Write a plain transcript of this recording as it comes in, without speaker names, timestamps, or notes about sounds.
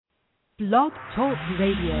Blog Talk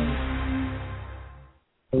Radio.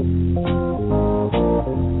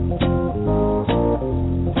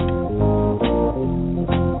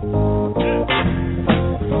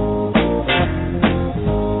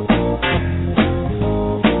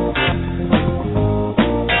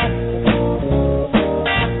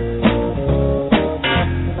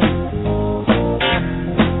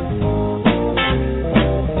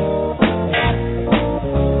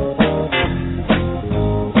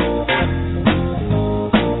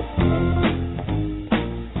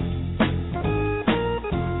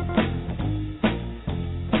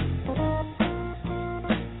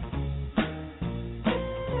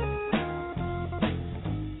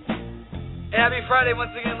 Friday,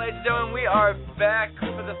 once again, ladies and gentlemen, we are back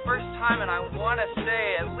for the first time, and I want to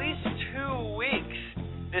say at least 2 weeks.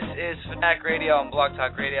 This is Fanatic Radio on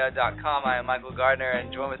blogtalkradio.com. I am Michael Gardner,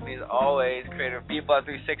 and join with me as always, creator of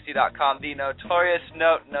BFlo360.com, the notorious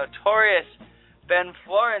Ben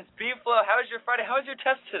Florence. BFlo, how was your Friday? How was your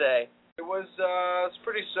test today? It was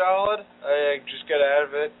pretty solid. I just got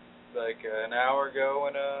out of it like an hour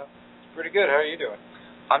ago, and it's pretty good. How are you doing?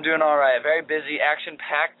 I'm doing all right. Very busy,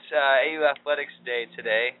 action-packed AU Athletics Day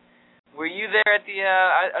today. Were you there at the?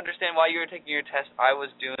 I understand while you were taking your test, I was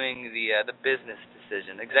doing the business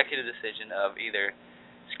decision, executive decision of either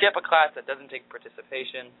skip a class that doesn't take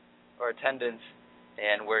participation or attendance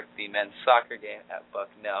and work the men's soccer game at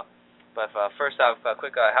Bucknell. But first off,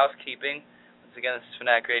 quick housekeeping. Once again, this is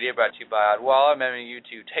Fanatic Radio, brought to you by Odwalla, remembering you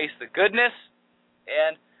to taste the goodness,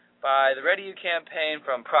 and by the Ready You campaign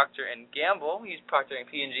from Procter & Gamble. We use Procter &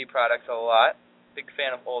 P&G products a lot. Big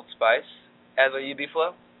fan of Old Spice. As are you,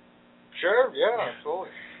 BFlo? Sure, yeah,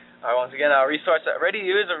 absolutely. Once again, our resource, Ready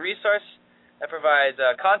You is a resource that provides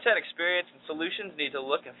content, experience, and solutions needed to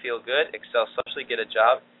look and feel good, excel socially, get a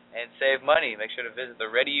job, and save money. Make sure to visit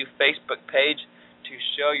the Ready You Facebook page to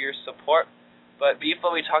show your support. But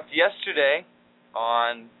BFlo, we talked yesterday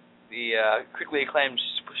on the critically acclaimed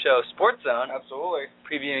show Sports Zone. Absolutely.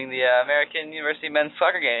 Previewing the American University men's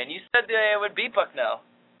soccer game. And you said they would beat Bucknell.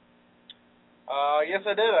 Yes,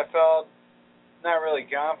 I did. I felt not really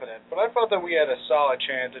confident, but I felt that we had a solid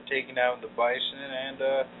chance of taking out the Bison, and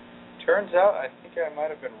turns out I think I might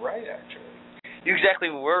have been right, actually. You exactly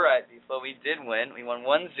were right, BFlo. We did win. We won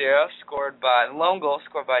 1-0, lone goal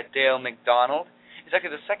scored by Dale McDonald. It's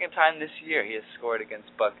actually the second time this year he has scored against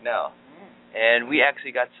Bucknell. And we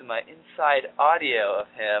actually got some inside audio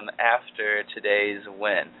of him after today's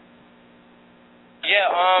win.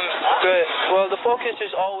 Yeah, good. Well, the focus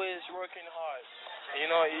is always working hard.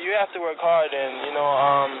 You know, you have to work hard, and, you know,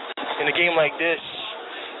 in a game like this,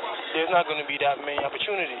 there's not going to be that many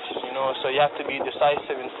opportunities, you know, so you have to be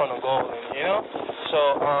decisive in front of goal, and, you know. So,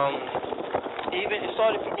 even it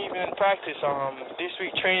started for me even in practice. This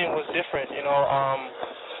week training was different, you know.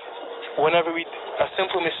 Whenever a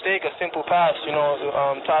simple mistake, a simple pass, you know,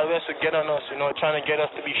 Tyler would get on us, you know, trying to get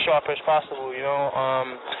us to be sharp as possible, you know.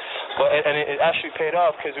 But it actually paid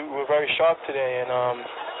off because we were very sharp today, and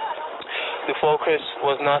the focus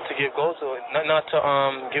was not to give goals, not to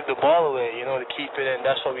give the ball away, you know, to keep it, and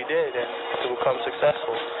that's what we did, and to become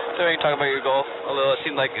successful. So when you talk about your goal a little, it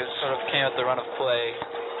seemed like it sort of came at the run of play.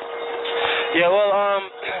 Yeah, well,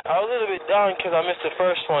 I was a little bit down because I missed the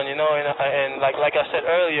first one, you know, and like I said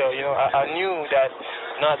earlier, you know, I knew that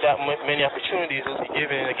not that many opportunities would be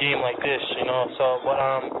given in a game like this, you know. So, but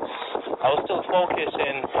I was still focused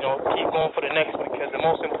and, you know, keep going for the next one because the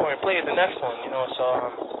most important play is the next one, you know. So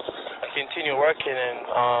I continued working, and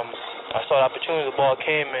I saw the opportunity. The ball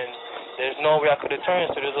came, and there's no way I could have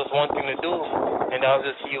turned. So there's just one thing to do, and that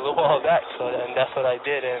was just heal the ball back. So and that's what I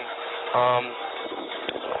did, and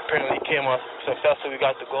apparently came off successful. We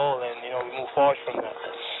got the goal, and, you know, we moved forward from that.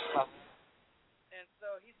 And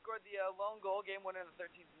so he scored the lone goal, game winner in the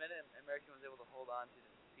 13th minute, and American was able to hold on to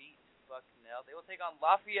defeat Bucknell. They will take on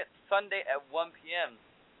Lafayette Sunday at 1 p.m.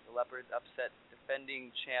 The Leopards upset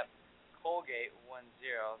defending champ Colgate 1-0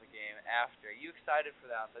 the game after. Are you excited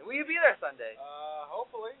for that? Will you be there Sunday?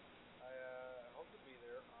 Hopefully. I hope to be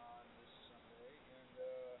there on this Sunday. And,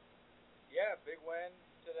 yeah, big win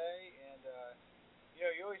today, and you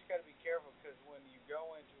know, you always got to be careful because when you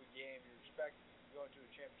go into a game, you go into a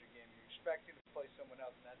championship game, you're expecting to play someone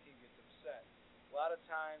else, and that team gets upset. A lot of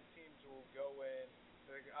times, teams will go in,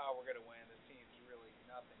 they're like, oh, we're going to win. This team's really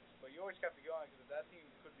nothing. But you always have to go on because that team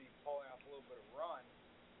could be pulling off a little bit of run,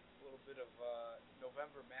 a little bit of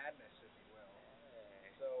November madness, if you will.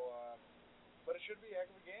 So, but it should be a heck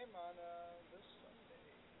of a game on this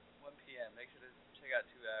Sunday, 1 p.m. Make sure to check out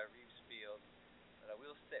Reeves Field. But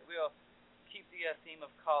we'll keep the theme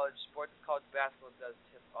of college sports. College basketball does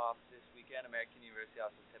tip off this weekend. American University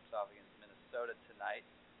also tips off against Minnesota tonight.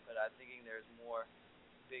 But I'm thinking there's more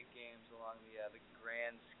big games along the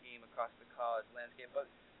grand scheme across the college landscape. But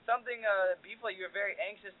something, BFlo, you were very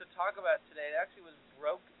anxious to talk about today. It actually was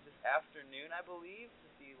broke this afternoon, I believe.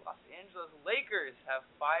 The Los Angeles Lakers have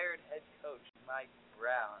fired head coach Mike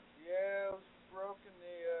Brown. Yeah, it was broken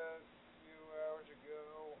a few hours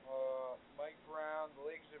ago. Mike Brown, the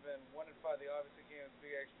Lakers have been 1-5. They obviously came with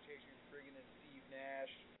big expectations, bringing in Steve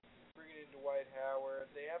Nash, bringing in Dwight Howard.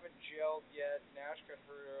 They haven't gelled yet. Nash got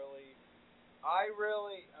hurt early. I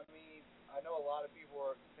know a lot of people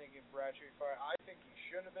are thinking Brad should be fired. I think he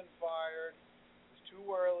shouldn't have been fired. It was too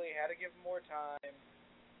early. Had to give him more time.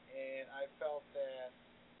 And I felt that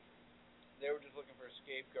they were just looking for a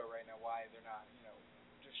scapegoat right now. Why they're not,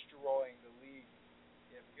 destroying the league.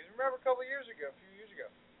 Yeah, because remember a few years ago,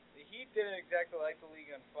 the Heat didn't exactly light the league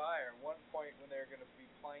on fire. At one point when they were going to be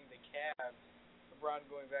playing the Cavs, LeBron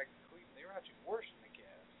going back to Cleveland, they were actually worse than the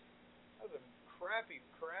Cavs. That was a crappy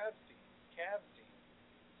Cavs team.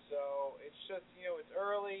 So it's just, it's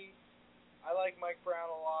early. I like Mike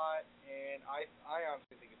Brown a lot, and I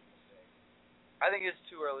honestly think it's a mistake. I think it's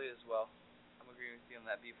too early as well. I'm agreeing with you on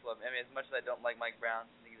that, BFlo. I mean, as much as I don't like Mike Brown,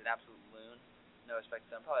 I think he's an absolute loon. No respect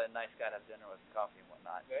to him. Probably a nice guy to have dinner with and coffee and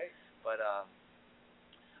whatnot. Okay. But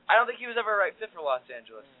I don't think he was ever a right fit for Los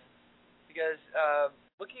Angeles. Because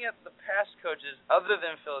looking at the past coaches, other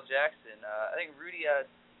than Phil Jackson, I think Rudy,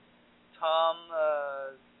 Tom,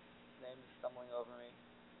 his name is stumbling over me.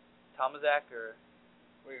 Tomaszak, or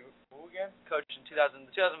wait, who again? Coach in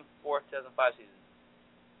 2004-2005 season.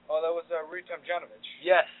 Oh, that was Rudy Tomjanovich.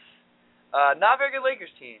 Yes. Not a very good Lakers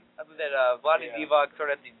team. I believe that Vlade Divac sort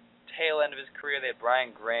of at the tail end of his career. They had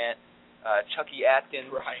Brian Grant, Chucky Atkins.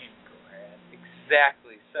 Brian Grant.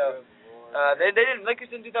 Exactly. So Lakers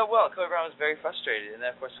didn't do that well. Kobe Bryant was very frustrated, and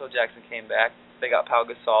then of course Phil Jackson came back. They got Pau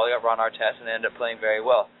Gasol, they got Ron Artest, and they ended up playing very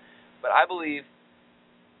well. But I believe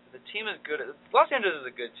the team is good. Los Angeles is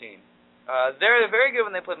a good team. They're very good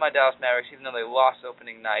when they played my Dallas Mavericks, even though they lost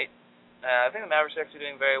opening night. I think the Mavericks are actually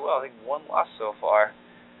doing very well. I think one loss so far.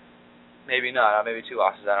 Maybe not. Maybe two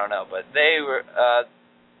losses. I don't know. But they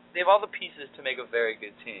have all the pieces to make a very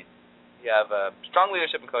good team. You have strong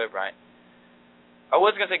leadership in Kobe Bryant. I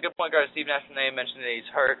was going to say good point guard Steve Nash, and they mentioned that he's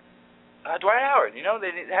hurt. Dwight Howard. They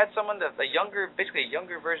had someone basically a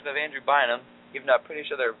younger version of Andrew Bynum, even though I'm pretty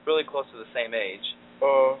sure they're really close to the same age.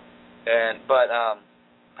 But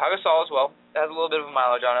Pau Gasol as well has a little bit of a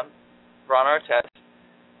mileage on him. Ron Artest.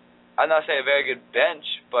 I'm not saying a very good bench,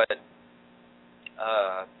 but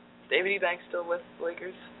David Ebanks still with the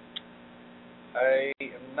Lakers? I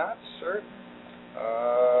am not certain.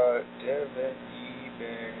 David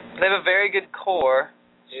Ebanks. They have a very good core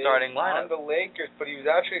starting lineup. On the Lakers, but he was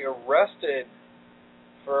actually arrested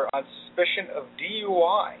on suspicion of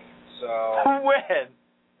DUI. So when?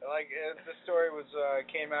 The story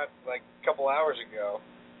came out like a couple hours ago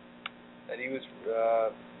that he was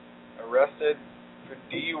arrested for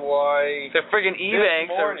DUI. The friggin' Ebanks.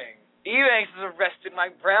 This morning. Ebanks is arrested.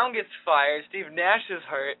 Mike Brown gets fired. Steve Nash is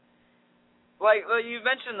hurt. You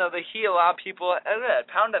mentioned though that he allowed people.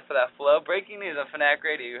 Pound it for that, Flo. Breaking news on Fanatic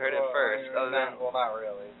Radio. You heard it first. Not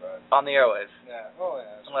really, but on the airwaves. Yeah. Oh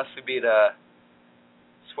yeah. Unless we beat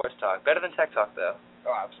Sports Talk. Better than Tech Talk though.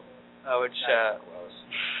 Oh, absolutely. Which close.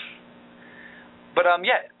 But I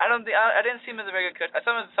didn't see him as a very good coach. I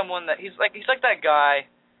saw him as someone that he's like that guy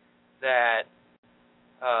that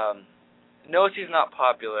knows he's not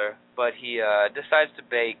popular, but he decides to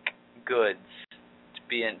bake goods to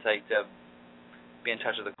be in touch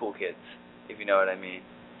with the cool kids, if you know what I mean.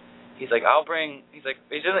 He's like he's like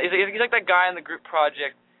that guy in the group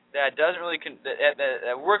project that doesn't really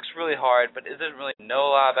that works really hard, but doesn't really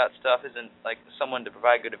know a lot about stuff. Isn't like someone to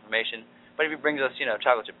provide good information. But if he brings us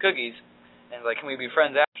chocolate chip cookies, and can we be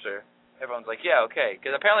friends after? Everyone's like, yeah, okay.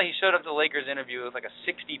 Because apparently he showed up to the Lakers interview with like a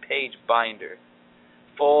 60-page binder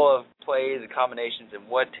full of plays and combinations and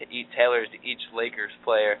what tailors to each Lakers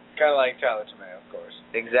player. Kind of like Tyler Tomeo, of course.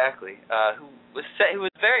 Exactly. Who was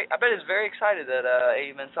very excited that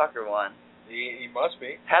AU men's soccer won. He must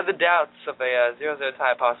be. Had the doubts of a 0-0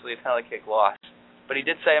 tie, possibly a penalty kick loss. But he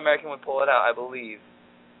did say American would pull it out, I believe.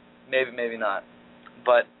 Maybe not.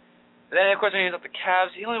 But then, of course, when he was at the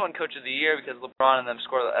Cavs, he only won Coach of the Year because LeBron and them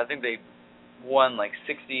scored. I think they won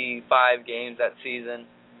 65 games that season.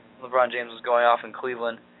 LeBron James was going off in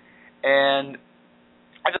Cleveland. And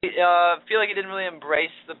I feel like he didn't really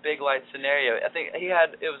embrace the big light scenario. I think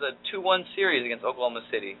it was a 2-1 series against Oklahoma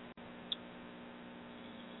City.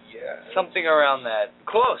 Yeah. Something around that.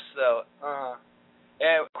 Close, though. Uh-huh.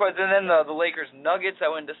 And, of course, and then the Lakers Nuggets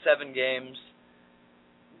that went to 7 games.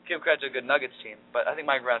 Give credit to a good Nuggets team, but I think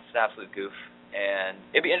Mike Brown's an absolute goof. And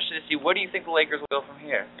it'd be interesting to see, what do you think the Lakers will go from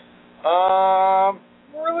here?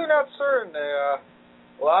 Really not certain.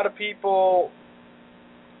 A lot of people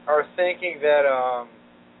are thinking that a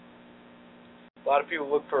lot of people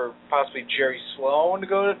look for possibly Jerry Sloan to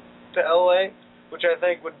go to LA, which I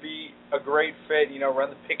think would be a great fit. Run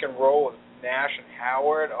the pick and roll with Nash and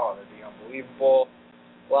Howard. Oh, that'd be unbelievable.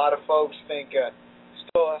 A lot of folks think,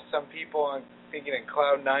 still some people are thinking in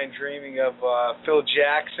Cloud 9 dreaming of Phil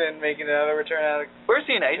Jackson making another return out of. Where's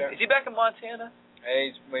he now? Is he back in Montana?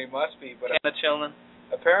 He must be, but Kind of chilling.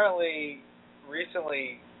 Apparently,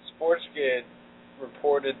 recently, SportsKid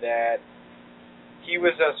reported that he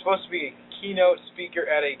was supposed to be a keynote speaker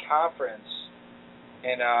at a conference,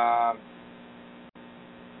 and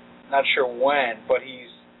not sure when, but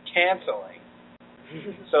he's canceling.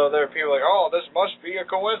 So there are people like, oh, this must be a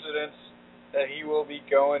coincidence that he will be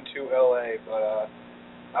going to LA, but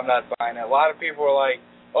I'm not buying it. A lot of people are like,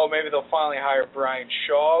 oh, maybe they'll finally hire Brian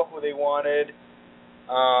Shaw, who they wanted.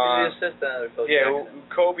 He's the assistant of Phil Jackson. Who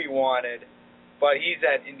Kobe wanted, but he's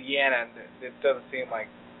at Indiana, and it doesn't seem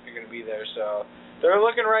like they're going to be there. So they're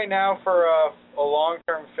looking right now for a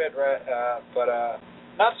long-term fit, but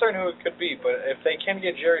not certain who it could be. But if they can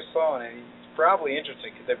get Jerry Sloan, and he's probably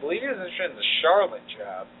interesting, because I believe he was interested in the Charlotte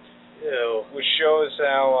job. Ew. Which shows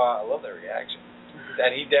how I love that reaction.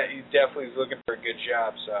 That he definitely is looking for a good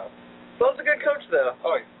job. So. Sloan's a good coach, though.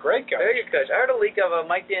 Oh, great coach. Very good coach. I heard a leak of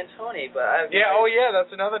Mike D'Antoni, but I have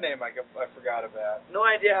that's another name I forgot about. No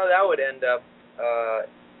idea how that would end up. Of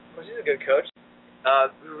course, he's a good coach.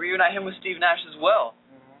 Reunite him with Steve Nash as well.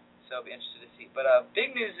 Mm-hmm. So I'll be interested to see. But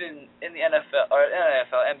big news in the NFL or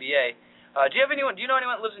NFL, NBA. Do you know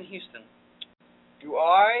anyone that lives in Houston? Do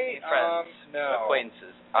I? Any friends? No.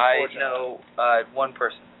 Acquaintances. I know one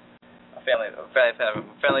person, a family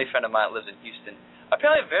friend of mine lives in Houston.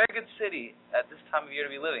 Apparently a very good city at this time of year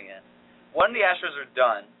to be living in. One, the Astros are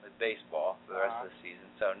done with baseball for the rest of the season,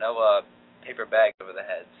 so no paper bag over the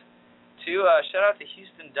heads. Two, shout out to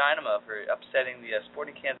Houston Dynamo for upsetting the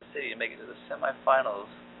Sporting Kansas City to make it to the semifinals,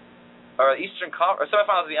 or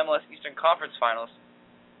semifinals of the MLS Eastern Conference Finals,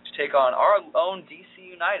 to take on our own DC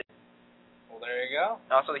United. Well, there you go.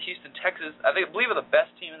 And also the Houston Texans, I believe are the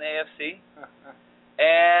best team in the AFC.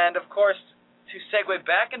 And, of course, to segue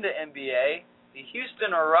back into NBA, the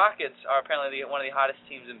Houston Rockets are apparently one of the hottest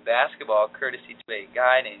teams in basketball, courtesy to a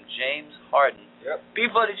guy named James Harden. Yep.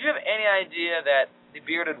 BFlo, did you have any idea that the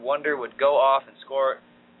bearded wonder would go off and score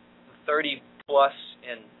 30-plus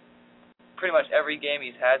in pretty much every game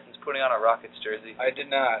he's had since putting on a Rockets jersey? I did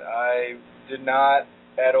not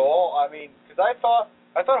at all. I mean, because I thought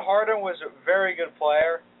Harden was a very good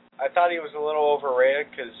player. I thought he was a little overrated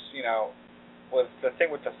because, was the thing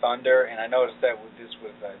with the Thunder, and I noticed that with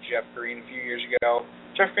Jeff Green a few years ago.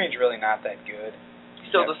 Jeff Green's really not that good.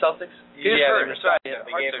 Still the Celtics? They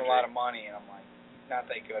gave him a lot of money, and I'm like, he's not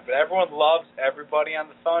that good. But everyone loves everybody on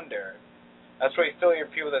the Thunder. That's why you still hear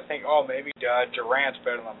people that think, oh, maybe Durant's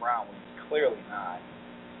better than LeBron. Well, he's clearly not.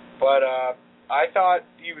 But I thought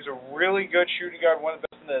he was a really good shooting guard, one of the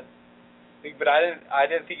best in the league. But I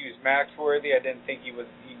didn't think he was max worthy. I didn't think he was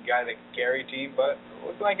the guy that could carry a team. But it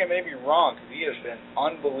looks like I may be wrong because he has been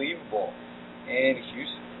unbelievable in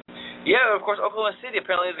Houston. Yeah, of course, Oklahoma City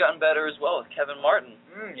apparently has gotten better as well with Kevin Martin.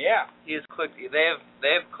 Yeah, he has clicked. They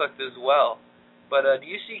have clicked as well. But do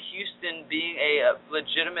you see Houston being a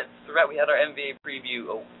legitimate threat? We had our NBA preview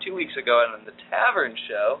 2 weeks ago on the Tavern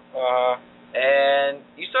Show. And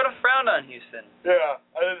you sort of frowned on Houston. Yeah,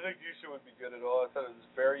 I didn't think Houston would be good at all. I thought it was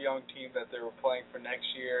a very young team that they were playing for next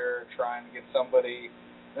year, trying to get somebody.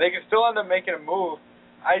 And they could still end up making a move.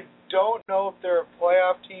 I don't know if they're a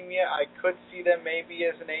playoff team yet. I could see them maybe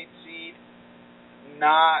as an 8 seed.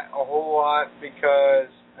 Not a whole lot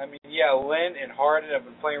because, Lynn and Harden have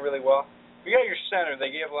been playing really well. We got your center.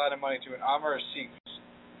 They gave a lot of money to an Amar Asik,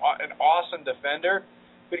 an awesome defender.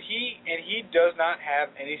 But he does not have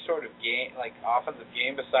any sort of game, like offensive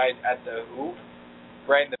game, besides at the hoop,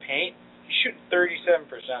 right in the paint. He's shooting 37%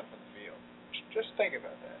 from the field. Just think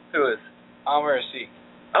about that. Who is? Amar Asik.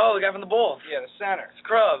 Oh, the guy from the Bulls. Yeah, the center.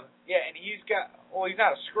 Scrub. Yeah, and he's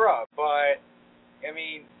not a scrub, but,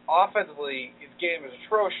 offensively, his game is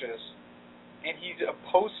atrocious, and he's a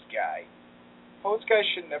post guy. Post guys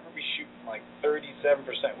should never be shooting like 37%,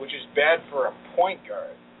 which is bad for a point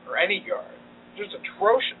guard, or any guard. Just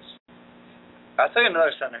atrocious. I'll tell you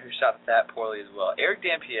another center who shot that poorly as well. Eric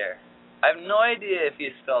Dampier. I have no idea if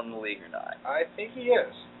he's still in the league or not. I think he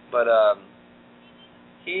is. But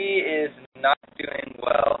he is not doing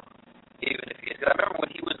well, even if he is. I remember when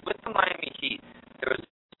he was with the Miami Heat, there was...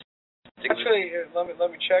 Actually, let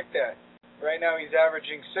me check that. Right now he's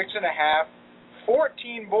averaging 6.5,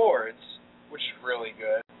 14 boards, which is really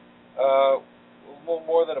good. 1.5 little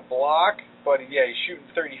more than a block, but yeah, he's shooting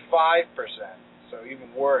 35%, so even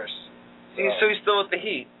worse. So he's still with the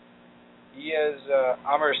Heat. He is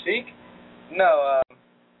Amr Asik? No,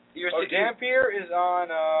 Dampier is on.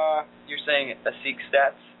 You're saying Asik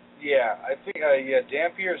stats? Yeah, I think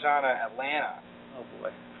Dampier's on Atlanta. Oh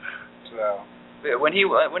boy. So when he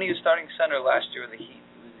was starting center last year with the Heat,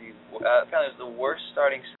 apparently it was the worst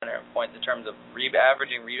starting center in points in terms of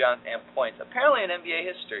averaging rebounds and points. Apparently in NBA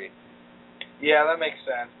history. Yeah, that makes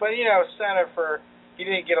sense. But center he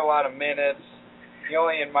didn't get a lot of minutes. He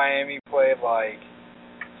only in Miami played like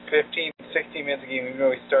 15, 16 minutes a game, even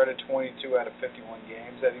though he started 22 out of 51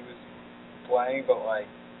 games that he was playing. But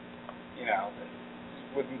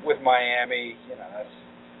with Miami, that's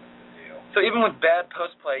the deal. So even with bad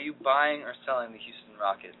post play, are you buying or selling the Houston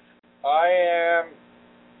Rockets? I am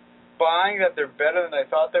buying that they're better than I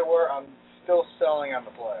thought they were. I'm still selling on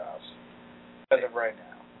the playoffs as of right now.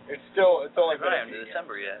 It's only been into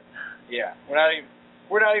December yet. Yeah, we're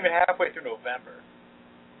not even halfway through November.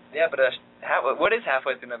 Yeah, but what is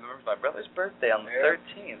halfway through November? It's my brother's birthday on the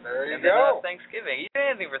 13th. There you and go. Then Thanksgiving. You did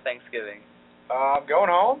anything for Thanksgiving? I'm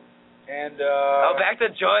going home and back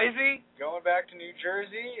to Jersey. Going back to New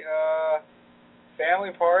Jersey.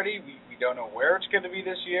 Family party. We don't know where it's going to be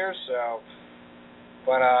this year, so.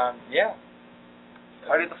 But yeah.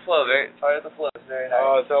 Party at the Flow. Party at the Flow is very nice.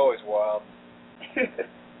 Oh, it's always wild.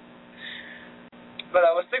 But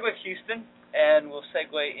we'll stick with Houston, and we'll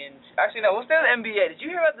segue into. Actually, no, we'll stay with the NBA. Did you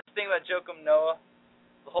hear about this thing about Joakim Noah?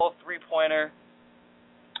 The whole three-pointer.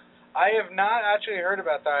 I have not actually heard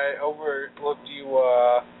about that. I overlooked you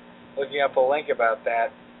looking up a link about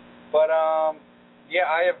that. But yeah,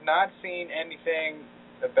 I have not seen anything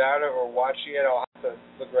about it or watched it yet. I'll have to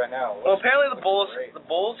look right now. Well, apparently the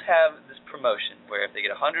Bulls have this promotion where if they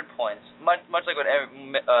get 100 points, much like what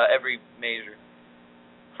every major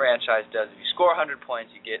franchise does, if you score 100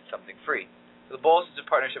 points, you get something free. So the Bulls is a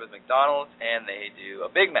partnership with McDonald's, and they do a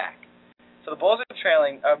Big Mac. So the Bulls are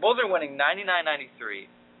winning 99-93.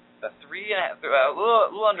 A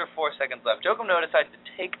little under 4 seconds left. Joakim Noah decides to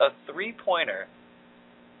take a three-pointer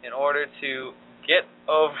in order to get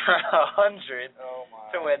over 100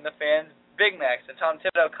 to win the fans' Big Macs. And Tom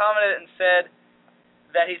Thibodeau commented and said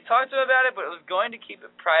that he's talked to him about it, but it was going to keep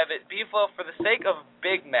it private. BFlo, for the sake of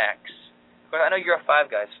Big Macs. Of course, I know you're a Five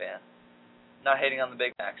Guys fan. Not hating on the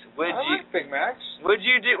Big Macs. I like Big Macs. Would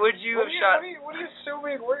you have shot? What are you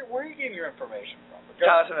assuming? Where are you getting your information from?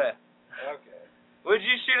 Thomas Smith. Okay. Would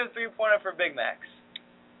you shoot a three-pointer for Big Macs?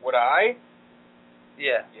 Would I?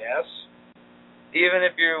 Yeah. Yes. Even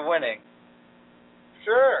if you're winning.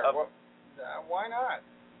 Sure. Why not?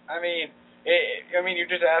 I mean, you're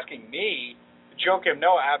just asking me. Joakim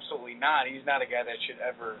Noah, absolutely not. He's not a guy that should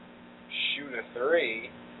ever shoot a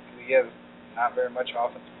three. He has not very much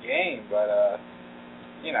offensive game, but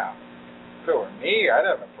if it were me, I'd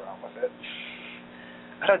have a problem with it.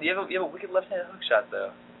 I don't. You have a wicked left-handed hook shot,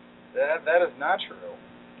 though. That is not true.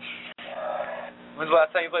 When's the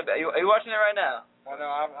last time you played? Are you watching it right now? I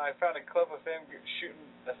know. I found a clip of him shooting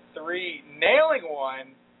a three, nailing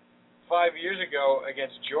one 5 years ago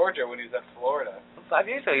against Georgia when he was at Florida. 5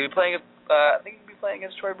 years ago, he'd be playing. I think he'd be playing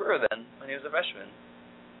against Troy Brewer then when he was a freshman.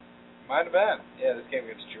 Might have been. Yeah, this game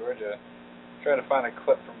against Georgia. Trying to find a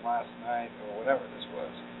clip from last night or whatever this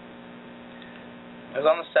was. It was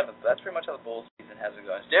on the 7th. But that's pretty much how the Bulls season has been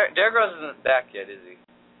going. Derrick Rose isn't back yet, is he?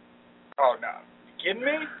 Oh no! You kidding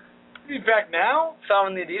me? He's back now? Saw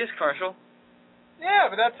him in the Adidas commercial. Yeah,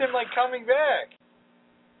 but that's him coming back.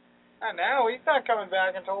 Not now. He's not coming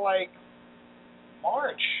back until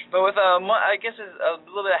March. But with I guess it's a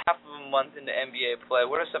little bit half of a month into NBA play,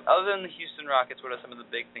 what are some, other than the Houston Rockets, what are some of the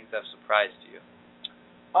big things that have surprised you?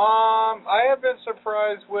 I have been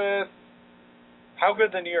surprised with how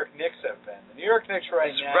good the New York Knicks have been. The New York Knicks now.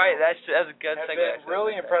 Right, that's a good have segue. Been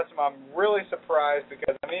really impressive. I'm really surprised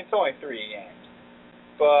because it's only 3 games,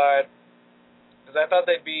 but because I thought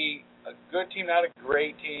they'd be a good team, not a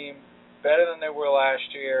great team, better than they were last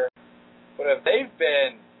year. But if they've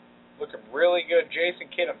been looking really good, Jason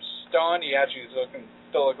Kidd, I'm stunned. He actually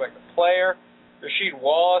still look like a player. Rasheed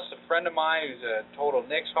Wallace, a friend of mine who's a total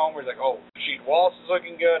Knicks homer, is like, oh, Rasheed Wallace is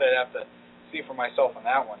looking good. I'd have to see for myself on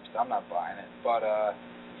that one because I'm not buying it. But,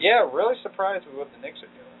 yeah, really surprised with what the Knicks are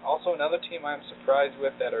doing. Also, another team I'm surprised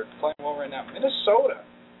with that are playing well right now, Minnesota,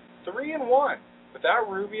 3-1, without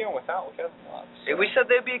Rubio and without Kevin Love. So. We said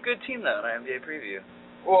they'd be a good team, though, in our NBA preview.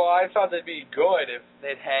 Well, I thought they'd be good if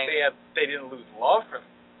they'd hang. They didn't lose Love for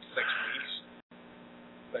 6 weeks.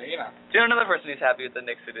 But, Do you know another person who's happy with the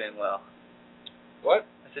Knicks are doing well? What?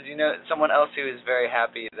 I So do you know someone else who is very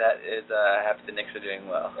happy that is happy the Knicks are doing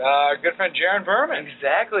well? Our good friend Jaron Berman.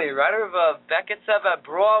 Exactly. Writer of Beckett's of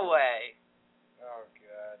Broadway. Oh,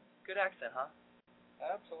 God. Good accent, huh?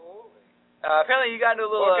 Absolutely. Apparently you got into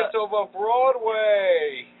a little... Buckets over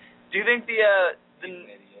Broadway. Do you think He's an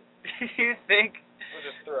idiot. Do you think... We're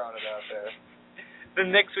just throwing it out there. The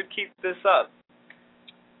Knicks would keep this up?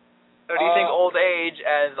 Or do you think old age,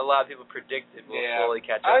 as a lot of people predicted, will slowly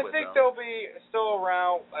catch up with them? I think they'll be still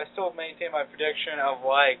around. I still maintain my prediction of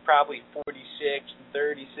probably 46 and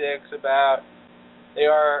 36 about.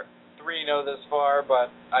 They are 3-0 this far,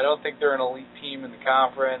 but I don't think they're an elite team in the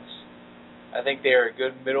conference. I think they are a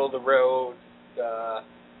good middle-of-the-road 4,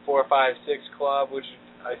 5, 6 club, which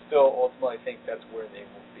I still ultimately think that's where they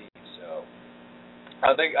will be. So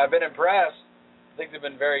I think I've been impressed. I think they've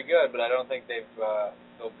been very good, but I don't think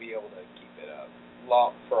they'll be able to keep it up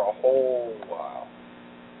for a whole while.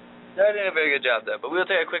 They're doing a very good job, though. But we'll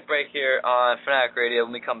take a quick break here on Fanatic Radio.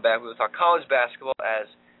 When we come back, we'll talk college basketball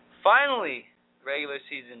as finally regular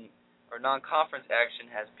season or non-conference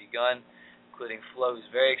action has begun, including Flo, who's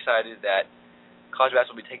very excited that college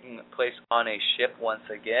basketball will be taking place on a ship once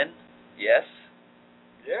again. Yes?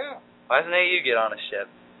 Yeah. Why doesn't AU get on a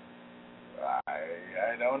ship?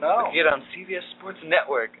 I don't know. We get on CBS Sports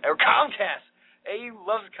Network or Comcast. AU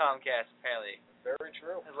loves Comcast, apparently. Very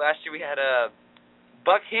true. Last year we had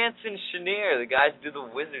Buck Hansen Chenier, the guys who do the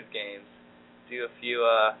Wizards games, do a few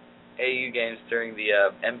AU games during the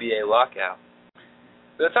NBA lockout.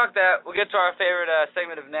 We'll talk that. We'll get to our favorite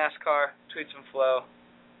segment of NASCAR, Tweets from Flo.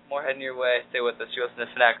 More heading your way. Stay with us. You're listening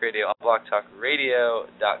to Fanatic Radio on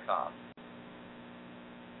blogtalkradio.com.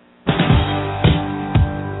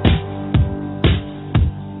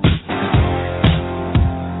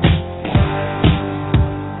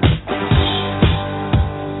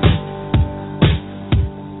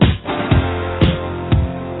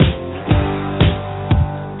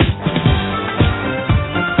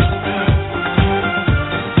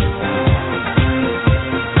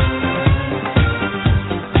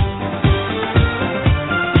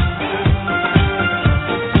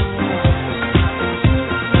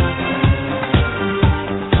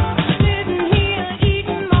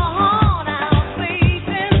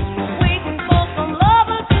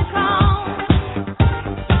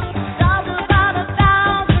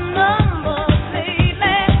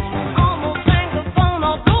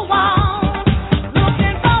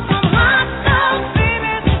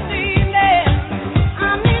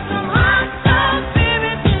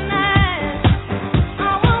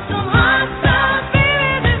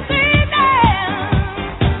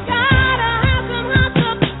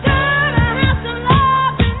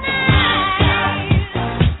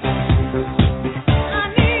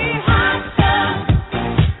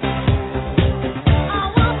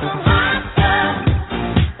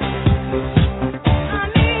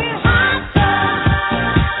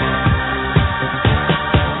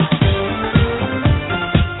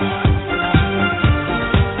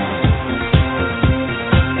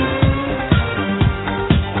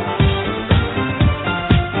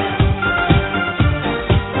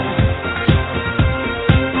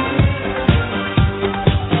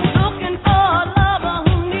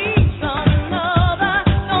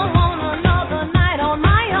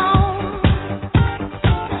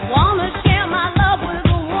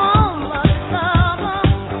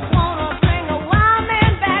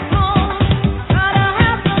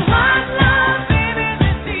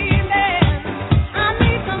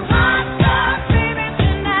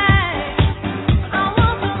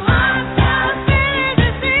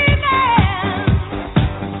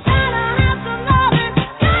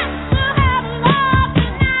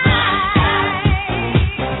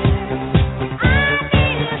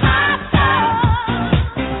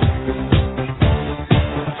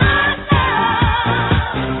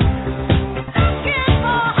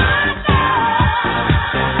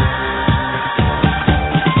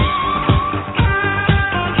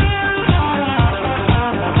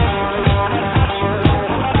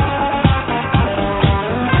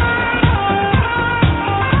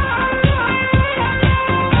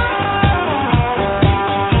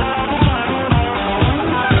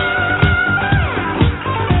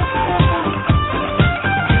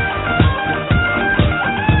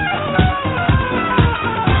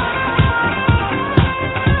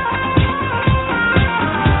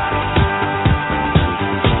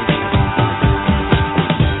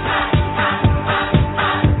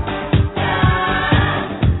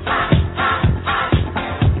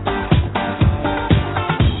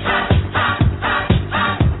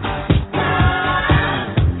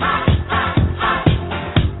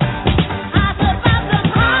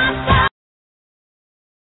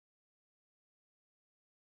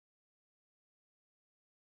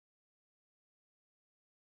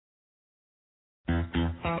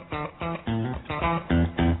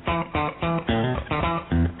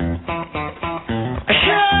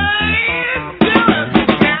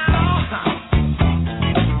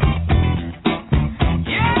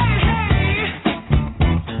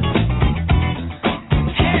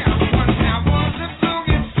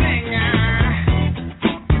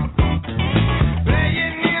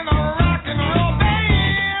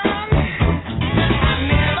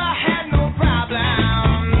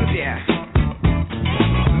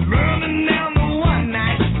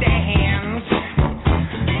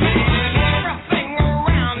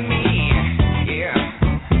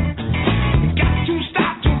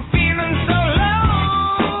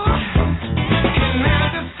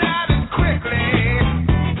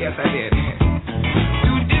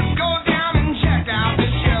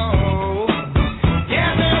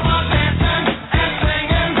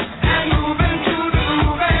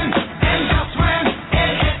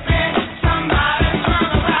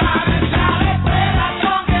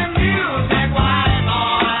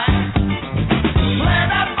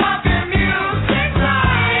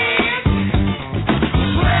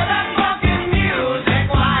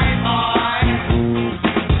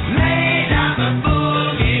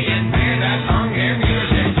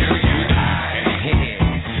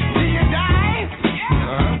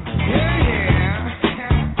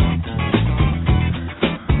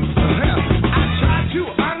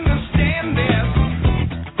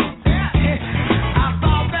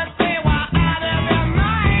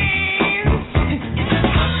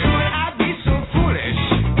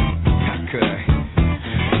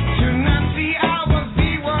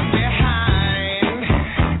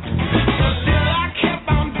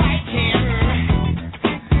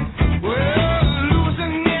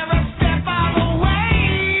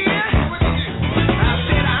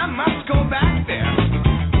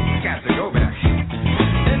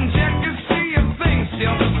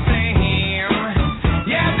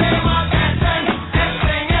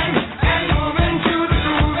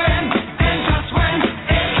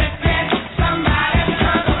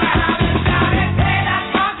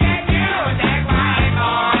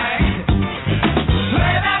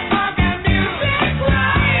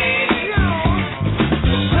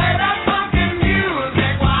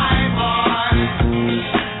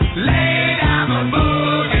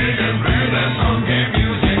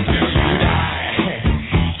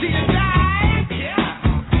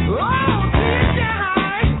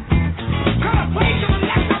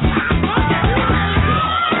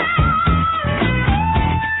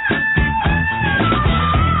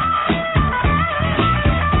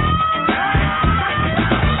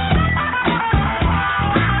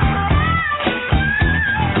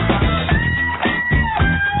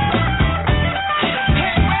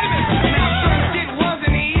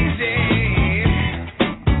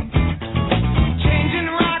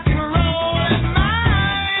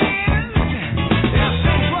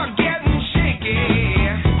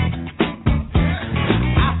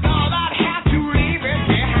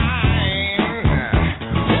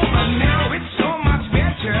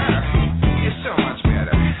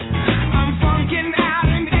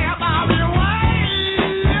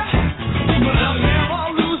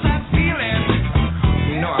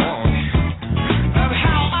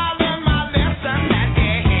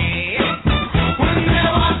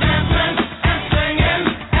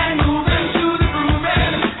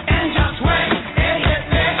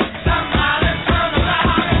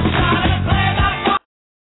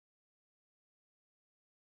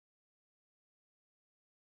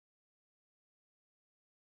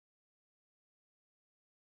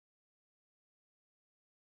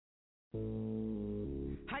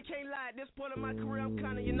 I can't lie, at this point in my career, I'm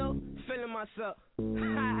kind of, feeling myself.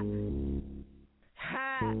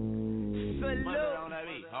 Salute.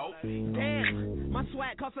 Damn, my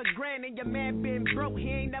swag costs $1,000 and your man been broke, he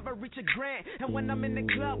ain't never reach $1,000. And when I'm in the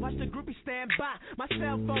club, watch the groupie stand by. My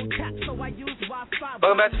cell phone tapped, so I use Wi-Fi.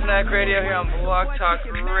 Welcome back to Fanatic Radio here on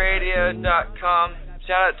blogtalkradio.com.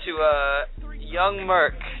 Shout out to Young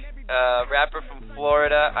Merc, rapper from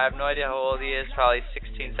Florida. I have no idea how old he is, probably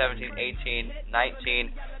 16, 17, 18,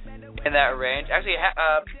 19, in that range. Actually,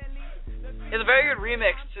 it's a very good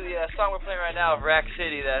remix to the song we're playing right now of Rack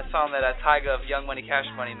City, that song that Tyga of Young Money Cash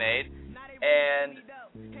Money made. And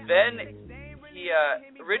then he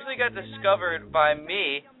originally got discovered by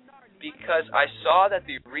me because I saw that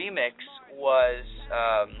the remix was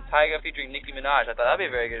Tyga featuring Nicki Minaj. I thought that would be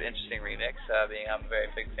a very good, interesting remix, being I'm a very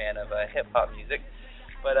big fan of hip-hop music.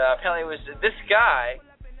 But apparently it was this guy,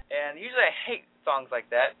 and usually I hate songs like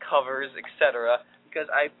that, covers, etc., because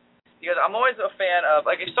I'm always a fan of,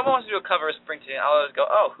 like, if someone wants to do a cover of Springsteen, I'll always go,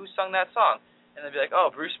 oh, who sung that song? And they'll be like,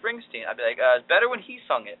 oh, Bruce Springsteen. I'd be like, it's better when he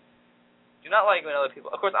sung it. Do not like when other people,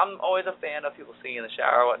 of course, I'm always a fan of people singing in the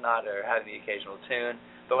shower or whatnot, or having the occasional tune,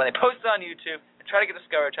 but when they post it on YouTube and try to get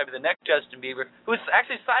discovered, try to be the next Justin Bieber, who's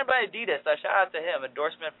actually signed by Adidas, shout out to him,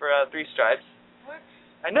 endorsement for 3 Stripes. What?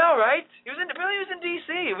 I know, right? He was in D.C.,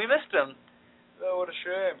 we missed him. Oh, what a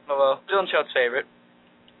shame. Oh, well, Dylan Choate's favorite.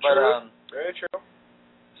 But, true. Very true.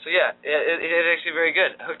 So yeah, it's actually very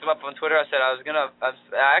good. I hooked him up on Twitter. I said I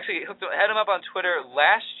actually had him up on Twitter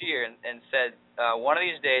last year and said one of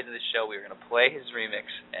these days of the show we were going to play his remix,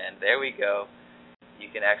 and there we go. You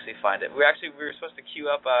can actually find it. We were supposed to queue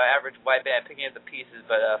up Average White Band Picking Up the Pieces,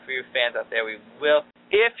 but for your fans out there, we will.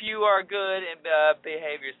 If you are good and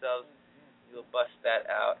behave yourselves, you'll bust that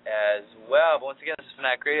out as well. But once again, this is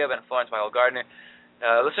Fanatic Radio. I've been Florence Michael Gardner.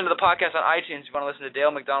 Listen to the podcast on iTunes if you want to listen to Dale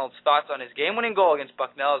McDonald's thoughts on his game-winning goal against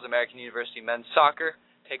Bucknell as American University men's soccer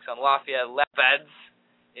takes on Lafayette Leopards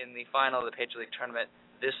in the final of the Patriot League Tournament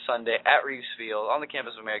this Sunday at Reeves Field on the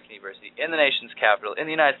campus of American University in the nation's capital in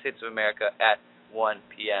the United States of America at 1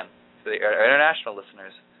 p.m. for the international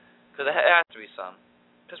listeners, because it has to be some,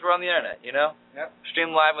 because we're on the internet, you know? Yep. Stream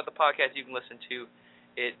live with the podcast. You can listen to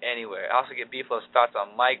it anywhere. I also get BFlo's thoughts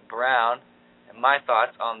on Mike Brown and my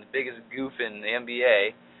thoughts on the biggest goof in the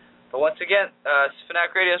NBA. But once again,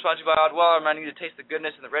 Fanatic Radio is sponsored by Oddwell, reminding you to taste the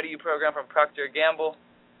goodness in the Ready You program from Procter & Gamble,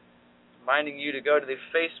 reminding you to go to the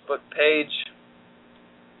Facebook page,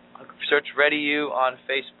 search Ready You on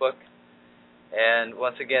Facebook, and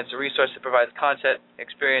once again, it's a resource that provides content,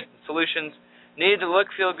 experience, and solutions needed to look,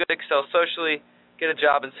 feel good, excel socially, get a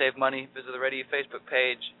job, and save money. Visit the Ready You Facebook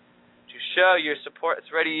page to show your support. It's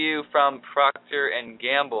Ready You from Procter &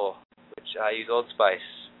 Gamble, which I use Old Spice.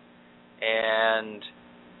 And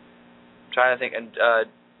I'm trying to think, and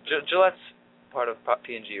Gillette's part of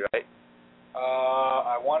P&G, right?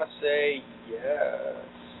 I want to say yes.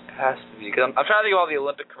 It has to be, because I'm trying to think of all the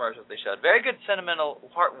Olympic commercials they showed. Very good, sentimental,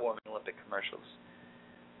 heartwarming Olympic commercials.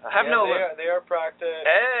 They are Procter.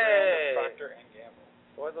 Hey! Procter & Gamble.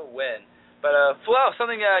 For the win. But, Flo,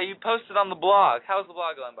 something you posted on the blog. How's the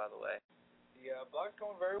blog going, by the way? The blog's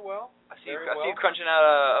going very well. I see you crunching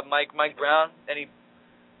out Mike Brown. Any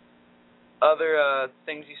other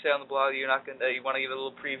things you say on the blog you want to give a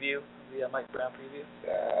little preview? The Mike Brown preview?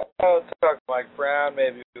 I'll talk to Mike Brown.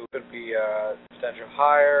 Maybe it could be a potential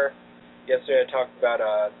hire. Yesterday I talked about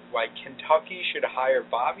why Kentucky should hire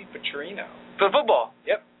Bobby Petrino. For football?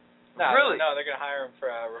 Yep. No, really? No, they're going to hire him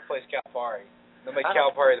for replace Calipari. They'll make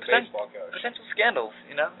Calipari the baseball coach. Potential scandals,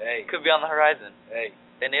 you know? Hey. Could be on the horizon. Hey.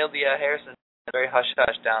 They nailed the Harrison very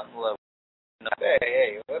hush-hush down low. No.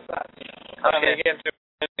 Hey, let's not get into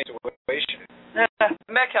a situation.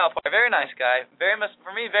 Met Calipari, very nice guy. Very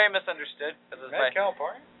misunderstood. Met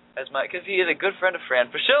Calipari? Because he is a good friend of Fran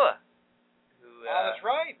Fraschilla. That's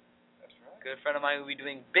right. Good friend of mine who will be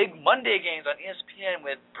doing big Monday games on ESPN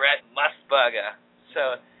with Brett Musburger.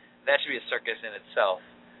 So that should be a circus in itself.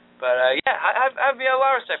 But, yeah, I have a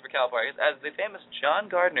lot of respect for Calipari. As the famous John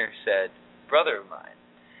Gardner said, brother of mine,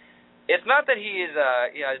 it's not that he is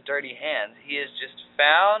has dirty hands. He has just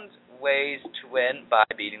found ways to win by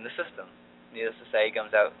beating the system. Needless to say, he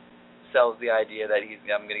comes out, sells the idea that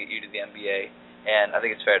I'm going to get you to the NBA, and I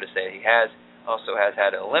think it's fair to say he also has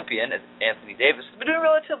had an Olympian, Anthony Davis, who's been doing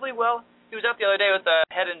relatively well. He was out the other day with a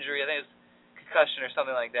head injury, I think it was concussion or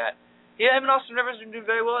something like that. Him and Austin Rivers have been doing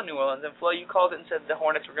very well in New Orleans, and Flo, you called it and said the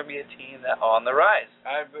Hornets were going to be a team that on the rise.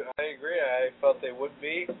 I agree. I felt they would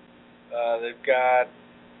be. They've got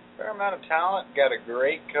a fair amount of talent, got a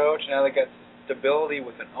great coach, now they got stability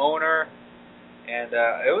with an owner. And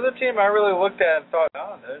it was a team I really looked at and thought,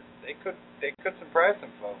 they could surprise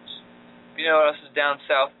some folks. You know what else is down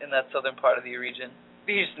south in that southern part of the region?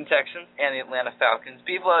 The Houston Texans and the Atlanta Falcons.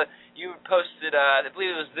 People, you posted, I believe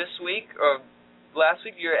it was this week or last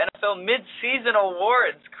week, your NFL mid-season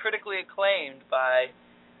awards, critically acclaimed by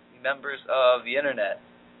the members of the internet.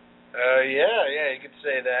 Yeah, you could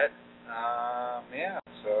say that.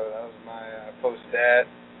 So that was I posted that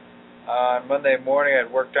on Monday morning. I'd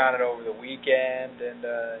worked on it over the weekend, and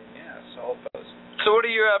solid post. So what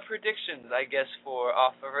are your predictions, I guess, for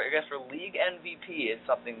league MVP? It's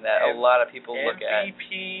something that a lot of people look at.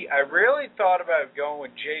 MVP, I really thought about going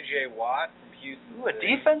with J.J. Watt from Houston. Ooh, a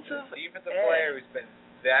defensive player who's been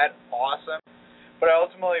that awesome. But I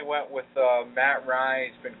ultimately went with Matt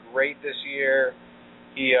Ryan. He's been great this year.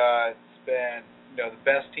 It's been the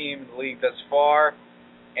best team in the league thus far.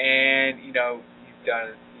 And, he's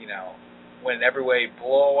done, winning every way,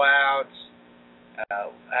 blowouts.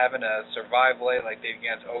 Having to survive late like they did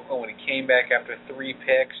against Oakland when he came back after 3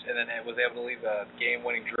 picks and then was able to leave a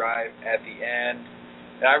game-winning drive at the end.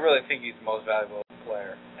 And I really think he's the most valuable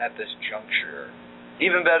player at this juncture.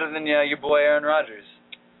 Even better than your boy Aaron Rodgers.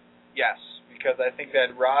 Yes, because I think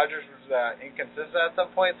that Rodgers was inconsistent at some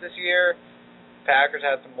points this year. Packers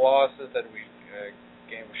had some losses that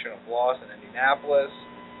game we shouldn't have lost in Indianapolis.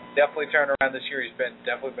 Definitely turned around this year. He's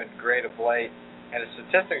definitely been great of late, and his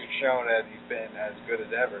statistics have shown that he's been as good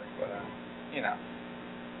as ever. But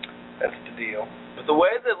that's the deal. But the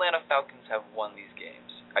way the Atlanta Falcons have won these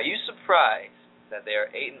games, are you surprised that they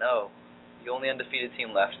are 8-0, the only undefeated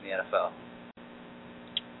team left in the NFL?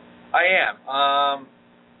 I am.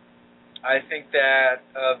 I think that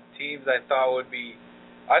of teams I thought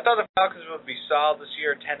the Falcons would be solid this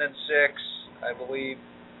year, 10-6, I believe.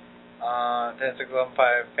 10-6, 11-5.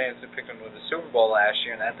 Fantasy picked them to win the Super Bowl last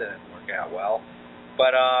year, and that didn't work out well.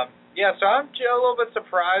 But so I'm a little bit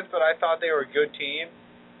surprised, but I thought they were a good team,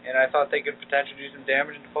 and I thought they could potentially do some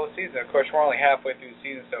damage in the postseason. Of course, we're only halfway through the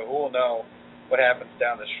season, so who will know what happens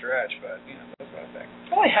down the stretch? But that's what I think.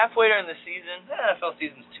 Only halfway during the season. The NFL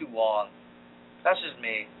season's too long. That's just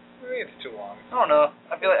me. Maybe it's too long. I don't know.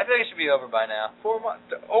 I feel like it should be over by now. 4 months.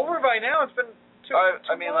 Over by now? It's been two months.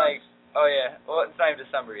 Oh yeah. Well, it's not even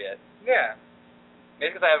December yet. Yeah.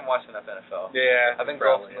 Maybe because I haven't watched enough NFL. Yeah. I've been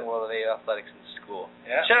growing in the world of AU athletics in school.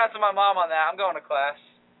 Yeah. Shout out to my mom on that. I'm going to class.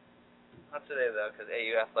 Not today though, because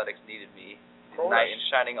AU athletics needed me. Knight in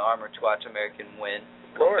shining armor to watch American win.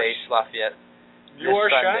 Of course. Face Lafayette. You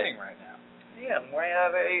are shining right now. Yeah, I'm wearing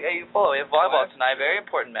AU polo. We have volleyball tonight. Very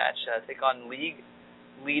important match. Take on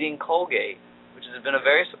league-leading Colgate, which has been a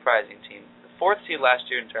very surprising team. The 4th seed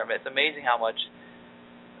last year in tournament. It's amazing how much,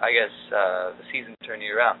 the season can turn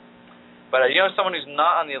you around. But someone who's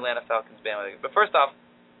not on the Atlanta Falcons bandwagon. But first off,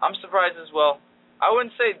 I'm surprised as well. I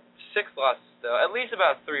wouldn't say 6 losses though. At least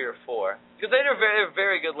about 3 or 4, because they were very,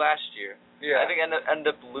 very good last year. Yeah. I think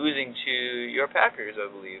ended up losing to your Packers, I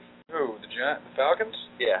believe. Who? The Falcons?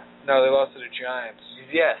 Yeah. No, they lost to the Giants.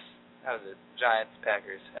 Yes. That was it. Giants,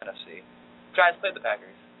 Packers, NFC. Giants played the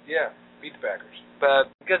Packers. Yeah, beat the Packers.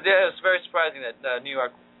 But because it was very surprising that New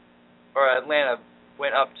York or Atlanta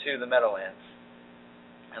went up to the Meadowlands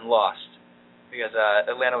and lost, because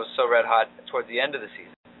Atlanta was so red hot towards the end of the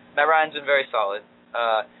season. Matt Ryan's been very solid.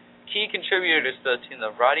 Key contributors to the team,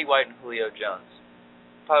 Roddy White and Julio Jones.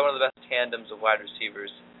 Probably one of the best tandems of wide receivers,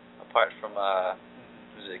 apart from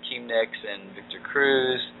Akeem Nicks and Victor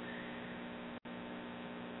Cruz.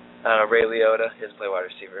 Ray Liotta, he doesn't play wide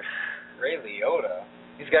receiver. Ray Liotta?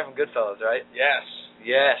 He's the guy from Goodfellas, right? Yes.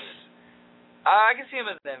 Yes. I can see him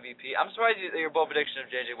as an MVP. I'm surprised your bold prediction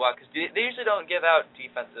of J.J. Watt, because they usually don't give out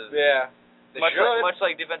defensive. Yeah. Much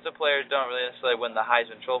like defensive players don't really necessarily win the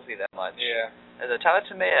Heisman Trophy that much. Yeah. As Tyler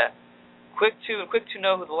Tomea, quick to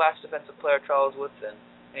know who the last defensive player Charles Woodson.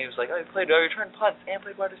 And he was like, he returned punts and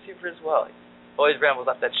played wide receiver as well. He always rambles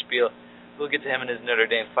off that spiel. We'll get to him and his Notre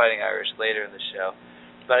Dame Fighting Irish later in the show.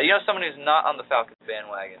 But someone who's not on the Falcons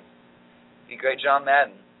bandwagon, the great John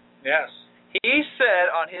Madden. Yes. He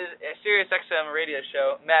said on his Sirius XM radio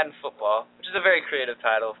show, Madden Football, which is a very creative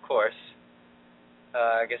title, of course.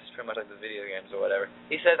 I guess it's pretty much like the video games or whatever.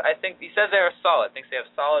 He said they're solid. Thinks they have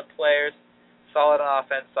solid players, solid on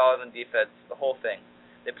offense, solid on defense, the whole thing.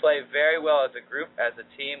 They play very well as a group, as a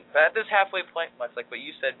team. But at this halfway point, much like what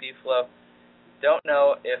you said, BFlo, don't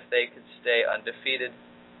know if they could stay undefeated.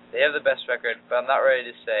 They have the best record, but I'm not ready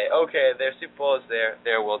to say, okay, their Super Bowl is there,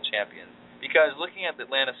 they're world champions. Because looking at the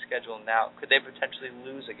Atlanta schedule now, could they potentially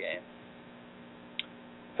lose a game?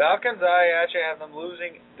 Falcons, I actually have them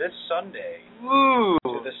losing this Sunday. Ooh.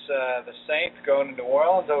 To the Saints going to New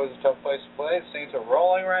Orleans. That was a tough place to play. The Saints are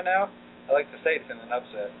rolling right now. I like the Saints in an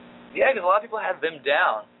upset. Yeah, because a lot of people had them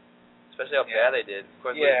down, especially how bad they did. Of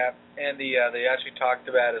course, and they actually talked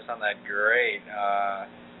about us on that great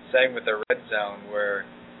segment, the Red Zone, where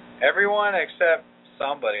everyone except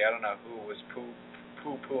somebody, I don't know who, was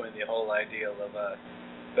poo-pooing the whole idea of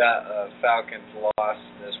Falcons loss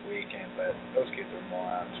this weekend, but those kids are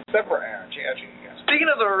morons. Except for Aaron. Speaking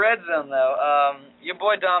of the Red Zone, though, your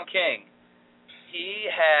boy Dom King, he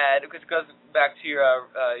had, because it goes back to your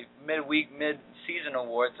mid-season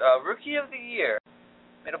awards, Rookie of the Year,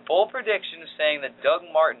 made a bold prediction saying that Doug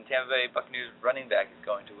Martin, Tampa Bay Buccaneers running back, is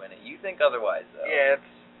going to win it. You think otherwise, though? Yeah,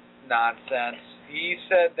 it's nonsense. He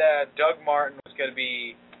said that Doug Martin was going to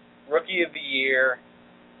be Rookie of the Year,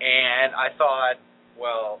 and I thought,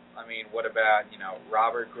 well, I mean, what about,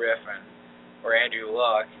 Robert Griffin or Andrew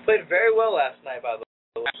Luck? He played very well last night, by the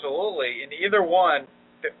way. Absolutely. And either one,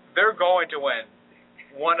 they're going to win.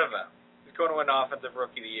 One of them is going to win Offensive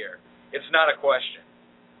Rookie of the Year. It's not a question.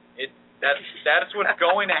 That's what's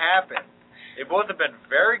going to happen. They both have been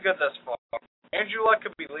very good thus far. Andrew Luck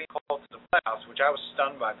could be leading Colts to the playoffs, which I was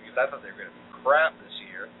stunned by because I thought they were going to be crap this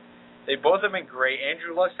year. They both have been great.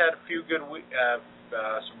 Andrew Luck's had a few good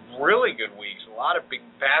some really good weeks. A lot of big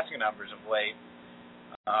passing numbers of late.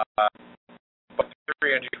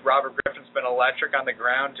 Robert Griffin's been electric on the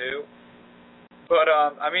ground too. But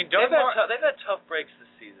they've had tough breaks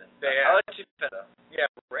this season. They have. I'll let you finish. Yeah,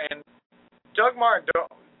 and Doug Martin,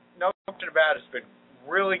 no question about it, has been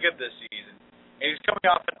really good this season, and he's coming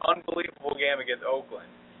off an unbelievable game against Oakland.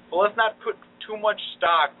 But let's not put too much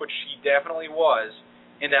stock, which he definitely was,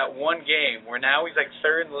 in that one game where now he's like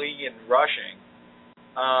third in the league in rushing,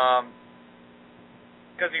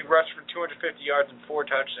 because he rushed for 250 yards and 4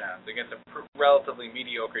 touchdowns against a relatively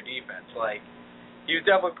mediocre defense. Like, he was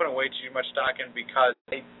definitely putting way too much stock in, because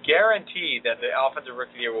they guarantee that the offensive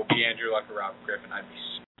rookie of the year will be Andrew Luck or Robert Griffin. I'd be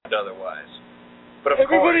stunned otherwise. But of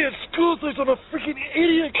everybody course, at school thinks I'm a freaking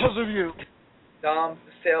idiot because of you.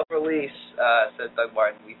 Sale release, says Doug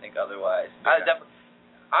Martin. We think otherwise. Yeah.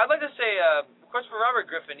 I'd like to say, of course, for Robert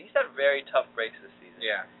Griffin, he's had very tough breaks this season.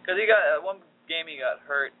 Yeah. Because he got one game he got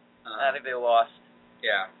hurt. And I think they lost.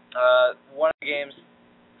 Yeah. One of the games,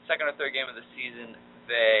 second or third game of the season,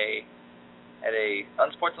 they had a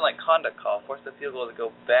unsportsmanlike conduct call, forced the field goal to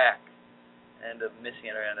go back, and ended up missing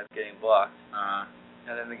it or ended up getting blocked.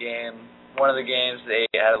 And then one of the games, they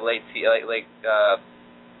had a late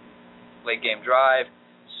game drive,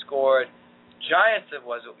 scored. Giants it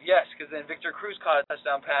was, yes, because then Victor Cruz caught a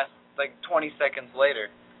touchdown pass like 20 seconds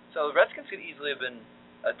later. So the Redskins could easily have been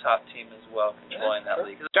a top team as well, controlling that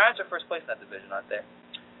league. Because the Giants are first place in that division, aren't they?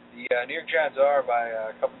 The New York Giants are by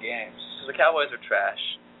a couple games. So the Cowboys are trash.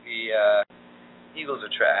 The Eagles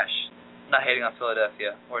are trash. I'm not hating on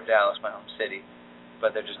Philadelphia or Dallas, my home city,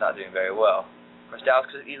 but they're just not doing very well. Of course, Dallas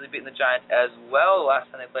could have easily beaten the Giants as well the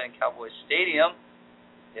last time they played in Cowboys Stadium.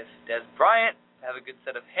 If Des Bryant have a good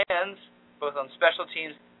set of hands, both on special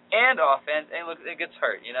teams and offense, and look, it gets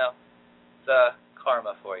hurt, you know? It's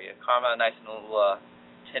karma for you. Karma, a nice little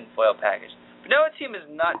tinfoil package. But now a team is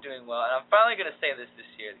not doing well, and I'm finally going to say this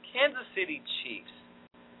year. The Kansas City Chiefs.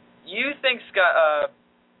 You think, Scott,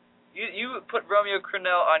 you put Romeo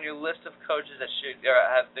Crennel on your list of coaches that should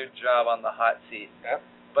have their job on the hot seat. Yep.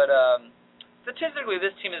 But statistically,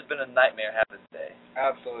 this team has been a nightmare, haven't they?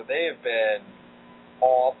 Absolutely. They have been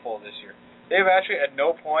awful this year. They've actually at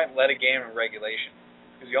no point led a game in regulation.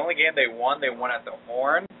 Because the only game they won at the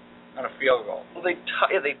horn on a field goal. Well, they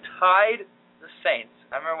tied the Saints.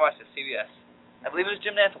 I remember watching CBS. I believe it was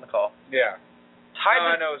Jim Nantz on the call. Yeah.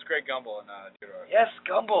 I know it was Greg Gumbel and Tudor. Yes,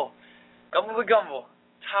 Gumbel. Gumbel the Gumbel.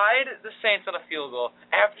 Tied the Saints on a field goal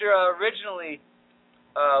after originally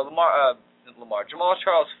Jamal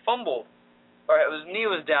Charles fumbled, or his knee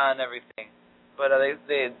was down and everything. But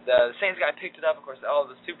the Saints guy picked it up. Of course, the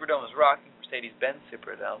Superdome was rocking. Mercedes-Benz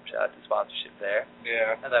Superdome. Shout out to sponsorship there.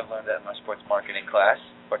 Yeah. As I've learned that in my sports marketing class.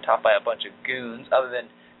 We're taught by a bunch of goons, other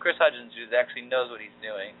than Chris Hudgens, who actually knows what he's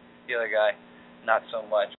doing. The other guy, not so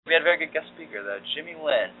much. We had a very good guest speaker, though, Jimmy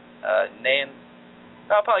Lynn. Name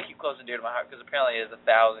I'll probably keep close and dear to my heart because apparently he has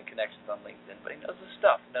 1,000 connections on LinkedIn, but he knows his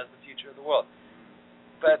stuff. He knows the future of the world.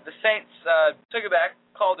 But the Saints took it back,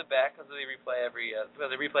 called it back because they replay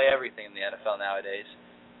everything in the NFL nowadays.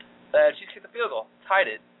 Chiefs kicked the field goal,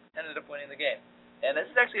 tied it, ended up winning the game. And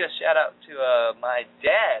this is actually a shout out to my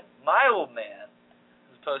dad, my old man,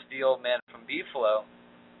 as opposed to the old man from BFlo.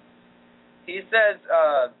 He says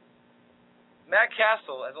Matt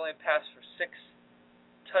Castle has only passed for 6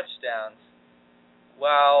 touchdowns,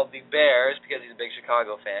 while the Bears, because he's a big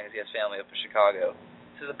Chicago fan, because he has family up in Chicago,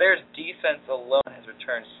 so the Bears' defense alone has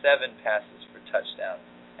returned 7 passes for touchdowns.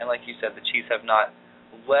 And like you said, the Chiefs have not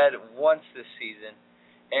led once this season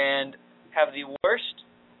and have the worst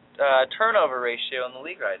turnover ratio in the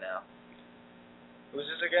league right now. Who's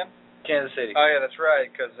this again? Kansas City. Oh, yeah, that's right,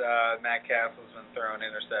 because Matt Castle's been throwing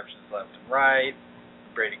interceptions left and right.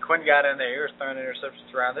 Brady Quinn got in there. He was throwing interceptions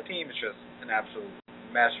around. The team is just an absolute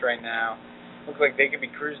mess right now. Looks like they could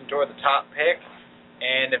be cruising toward the top pick.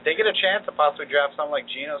 And if they get a chance to possibly draft someone like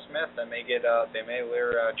Geno Smith, they may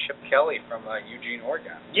lure Chip Kelly from Eugene,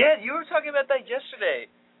 Oregon. Yeah, you were talking about that yesterday.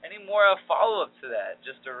 Any more follow-up to that?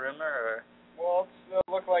 Just a rumor? Or? Well, it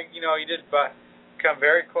looked like, he did come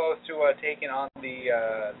very close to taking on the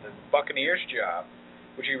Buccaneers job,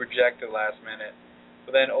 which he rejected last minute.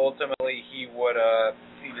 But then ultimately he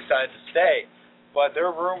decided to stay. But there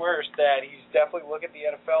are rumors that he's definitely looking at the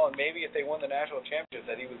NFL, and maybe if they win the national championship,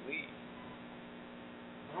 that he would leave.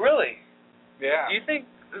 Really? Yeah. Do you think,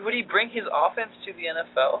 would he bring his offense to the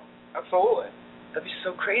NFL? Absolutely. That'd be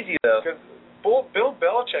so crazy, though. Because Bill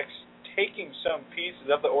Belichick's taking some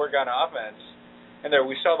pieces of the Oregon offense, and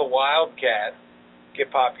we saw the Wildcat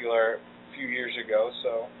get popular a few years ago,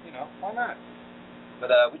 so, why not?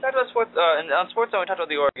 But we talked about sports, and on Sports Zone we talked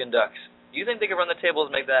about the Oregon Ducks. Do you think they could run the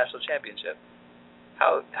tables and make the national championship?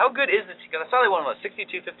 how good is this? Because I saw they won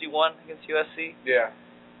 62-51 against USC. Yeah.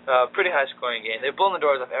 Pretty high scoring game. They've blown the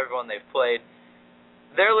doors off everyone they've played.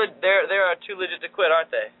 They're too legit to quit, aren't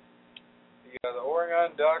they? Yeah, the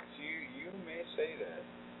Oregon Ducks. You may say that.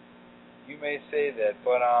 You may say that,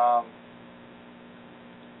 but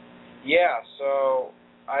yeah. So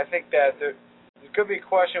I think that there could be a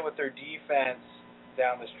question with their defense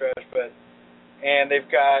down the stretch, and they've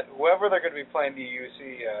got whoever they're going to be playing the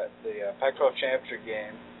Pac-12 championship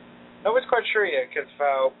game. Nobody's quite sure yet because of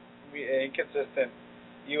how inconsistent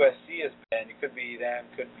USC has been. It could be them,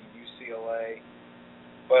 could be UCLA,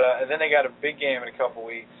 but and then they got a big game in a couple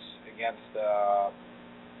weeks against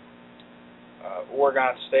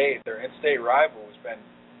Oregon State. Their in-state rival has been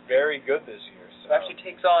very good this year. So. It actually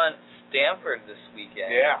takes on Stanford this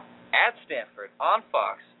weekend. Yeah. At Stanford, on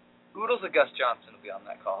Fox. Oodles of Gus Johnson will be on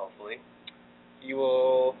that call, hopefully. He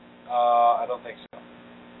will, I don't think so.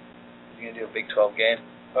 Is he going to do a Big 12 game?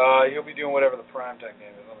 He'll be doing whatever the primetime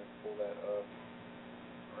game is. Let me pull that up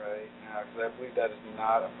right now, because I believe that is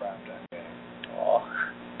not a primetime game. Oh.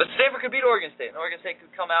 But Stanford could beat Oregon State, and Oregon State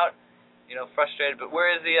could come out, frustrated. But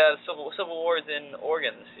where is the Civil Wars in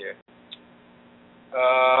Oregon this year?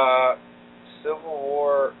 Civil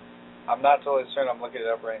War, I'm not totally certain. I'm looking it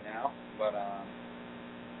up right now, but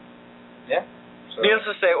yeah. So. Needless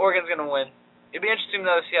to say, Oregon's going to win. It'd be interesting,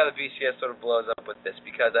 though, to see how the BCS sort of blows up with this,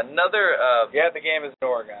 because another... the game is in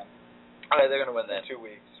Oregon. All right, they're going to win then. In 2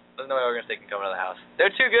 weeks. There's no way Oregon State can come into the house.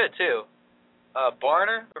 They're too good, too.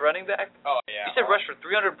 Barner, the running back. Oh, yeah. He said rushed for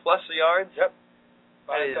 300-plus yards. Yep.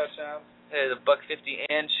 5 That touchdowns. is $150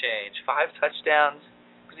 and change. 5 touchdowns.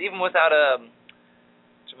 Because even without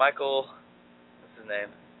Jermichael... What's his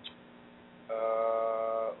name?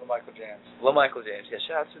 LaMichael James. LaMichael James. Yeah,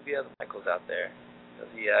 shout out to the other Michaels out there.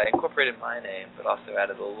 He incorporated my name, but also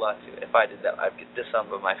added a lot to it. If I did that, I'd get disowned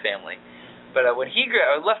by my family. But when he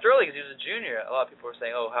left early because he was a junior, a lot of people were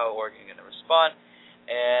saying, oh, how are Oregon going to respond?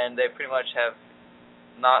 And they pretty much have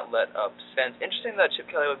not let up since. Interesting that Chip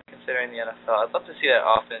Kelly would be considering the NFL. I'd love to see that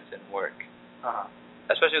offense in work,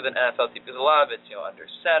 especially with an NFL team, because a lot of it's under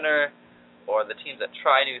center, or the teams that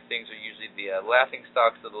try new things are usually the laughing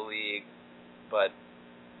stocks of the league. But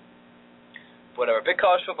whatever. Big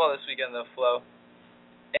college football this weekend, though, Flo.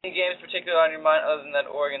 Any games particular on your mind other than that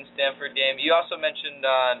Oregon-Stanford game? You also mentioned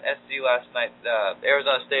on SC last night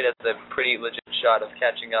Arizona State has a pretty legit shot of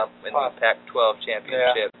catching up in the Pac-12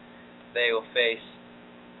 championship. Yeah. They will face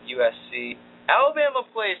USC. Alabama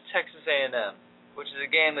plays Texas A&M, which is a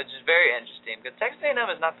game that's just very interesting because Texas A&M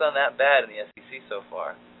has not done that bad in the SEC so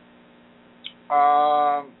far.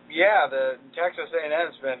 Yeah, the Texas A&M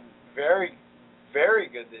has been very, very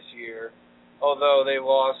good this year, although they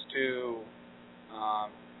lost to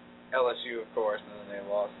LSU, of course, and then they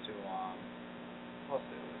lost to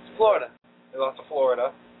Florida. They lost to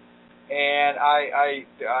Florida, and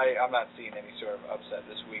I'm not seeing any sort of upset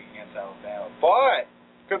this week against Alabama, but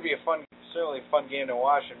it could be certainly a fun game to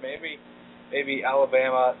watch, and maybe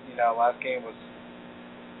Alabama, last game was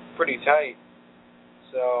pretty tight,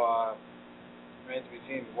 so remains to be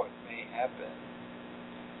seen what may happen.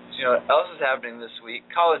 So, you know what else is happening this week?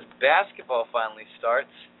 College basketball finally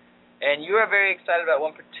starts. And you are very excited about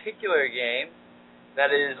one particular game that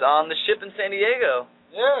is on the ship in San Diego.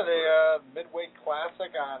 Yeah, the Midway Classic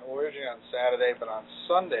originally on Saturday, but on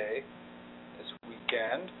Sunday this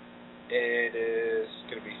weekend, it is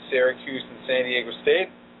going to be Syracuse and San Diego State.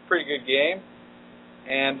 Pretty good game.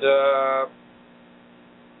 And,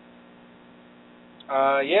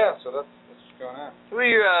 so that's what's going on. Who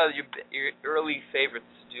are your early favorites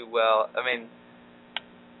to do well? I mean,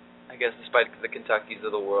 I guess despite the Kentuckys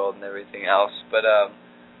of the world and everything else. But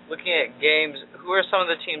looking at games, who are some of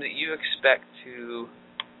the teams that you expect to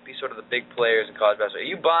be sort of the big players in college basketball? Are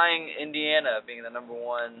you buying Indiana being the number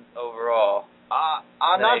one overall?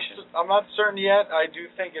 I'm not certain yet. I do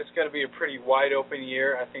think it's going to be a pretty wide open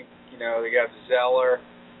year. I think, they got Zeller.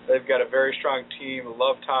 They've got a very strong team.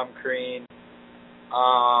 Love Tom Crean.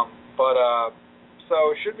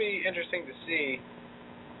 So it should be interesting to see.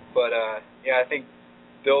 But, I think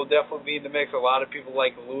they'll definitely be in the mix. A lot of people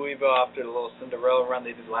like Louisville after the little Cinderella run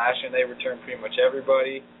they did last year, and they returned pretty much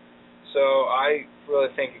everybody. So I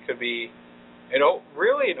really think it could be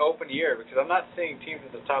really an open year because I'm not seeing teams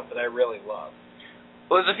at the top that I really love.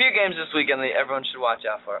 Well, there's a few games this weekend that everyone should watch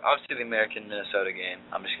out for. Obviously, the American-Minnesota game.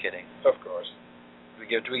 I'm just kidding. Of course. Do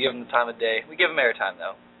we give them the time of day? We give them airtime,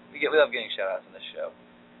 though. We love getting shout-outs on this show.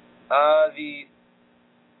 The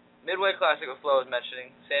Midway Classic with Flo was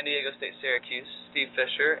mentioning, San Diego State, Syracuse, Steve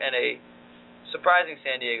Fisher, and a surprising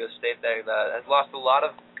San Diego State that has lost a lot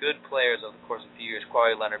of good players over the course of a few years,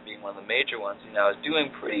 Kawhi Leonard being one of the major ones, is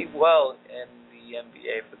doing pretty well in the the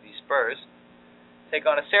NBA for the Spurs. Take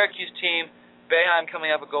on a Syracuse team. Boeheim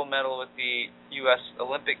coming up a gold medal with the U.S.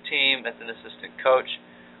 Olympic team as an assistant coach.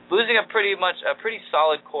 Losing a pretty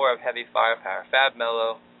solid core of heavy firepower. Fab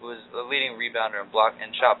Melo, who was the leading rebounder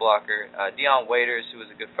and shot blocker. Dion Waiters, who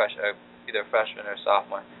was a good either freshman or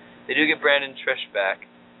sophomore. They do get Brandon Trish back,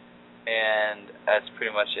 and that's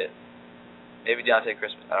pretty much it. Maybe Deontay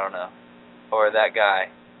Christmas, I don't know. Or that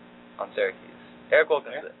guy on Syracuse. Eric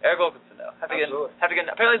Wilkinson. Yeah. Eric Wilkinson, though. Have to get.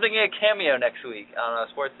 Apparently, he's going to get a cameo next week on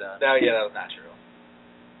Sports Zone. No, yeah, that was not true.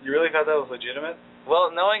 You really thought that was legitimate?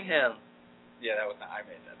 Well, knowing him. Yeah, that was not. I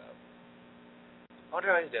made that up. I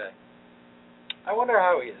wonder how he's doing. I wonder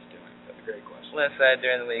how he is doing. That's a great question. Let's say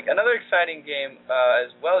during the week. Another exciting game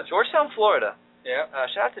as well. Georgetown, Florida. Yeah.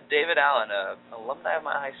 Shout out to David Allen, alumni of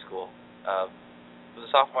my high school. Was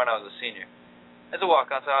a sophomore and I was a senior. As a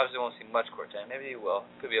walk-on, so obviously won't see much court time. Maybe he will.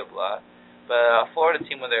 Could be a lot. But a Florida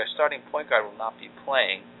team with their starting point guard will not be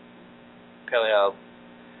playing. Apparently,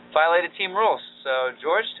 violated team rules. So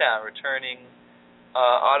Georgetown returning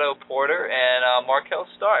Otto Porter and Markel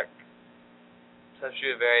Stark. So that should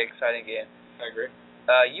be a very exciting game. I agree.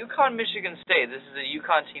 UConn, Michigan State. This is a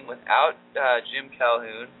UConn team without Jim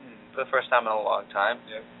Calhoun for the first time in a long time.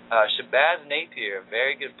 Yep. Shabazz Napier, a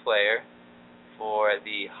very good player for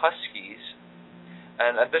the Huskies.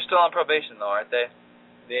 And they're still on probation, though, aren't they?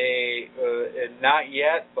 They not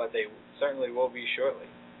yet, but they certainly will be shortly.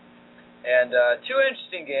 And two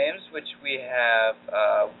interesting games, which we have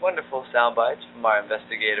wonderful sound bites from our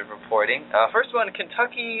investigative reporting. First one,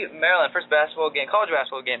 Kentucky, Maryland, first college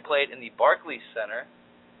basketball game played in the Barclays Center,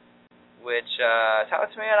 which Tyler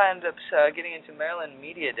Tomei and I ended up getting into Maryland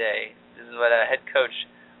Media Day. This is what head coach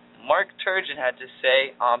Mark Turgeon had to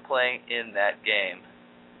say on playing in that game.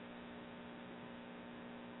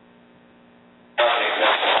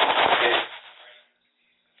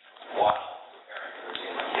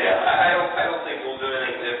 I don't think we'll do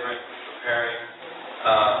anything different preparing.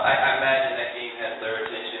 I imagine that game has their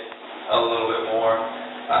attention a little bit more.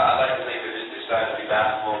 I like to think they're just excited to be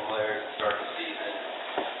basketball players and start the season,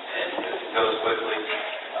 and it goes quickly.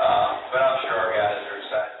 But I'm sure our guys are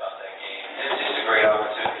excited about that game. And it's just a great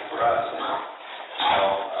opportunity for us.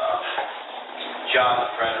 John's a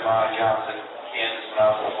friend of mine. John was in Kansas when I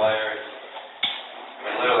was a player.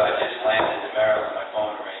 Literally, I just landed in Maryland. My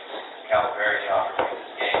phone rings. Calipari offered me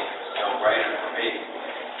this game. It was a no-brainer for me.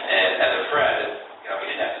 And as a friend, we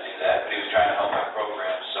didn't have to do that, but he was trying to help my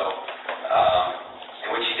program. So,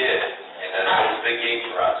 and which he did. And it was a big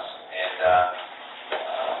game for us.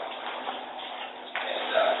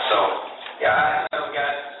 So, yeah, I know the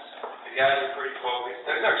guys are pretty focused.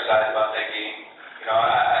 They're excited about that game.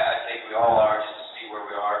 I think we all are, just to see where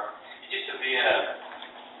we are. Just to be in an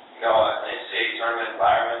NCAA tournament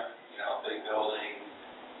environment, big building,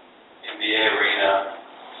 NBA arena,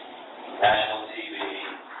 national TV,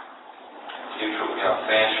 neutral,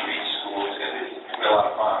 fans from each school. It's going to be a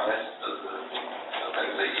lot of fun. That's the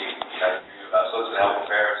things that you have to do about. So it's going to help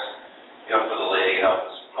prepare us, for the league, and help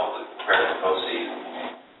us hopefully prepare for the postseason.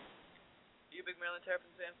 You a big Maryland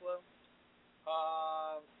Terrapins fan, Flo?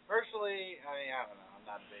 Personally, I don't know. I'm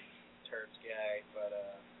not a big Terps guy, but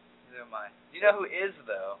neither am I. Do you know who is,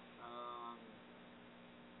 though?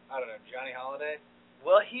 I don't know, Johnny Holiday?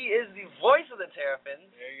 Well, he is the voice of the Terrapins.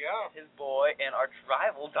 There you go. His boy and arch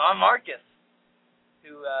rival, Don Marcus,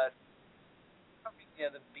 who the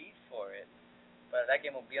beat for it. But that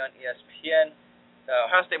game will be on ESPN.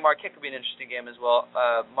 Ohio State Marquette could be an interesting game as well.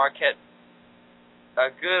 Marquette,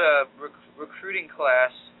 a good recruiting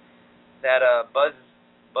class that Buzz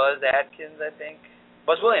Atkins, I think.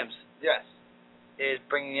 Buzz Williams. Yes. Is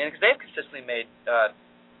bringing in, because they've consistently made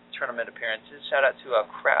tournament appearances. Shout out to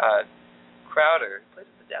Crowder, who played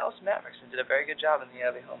with the Dallas Mavericks and did a very good job in the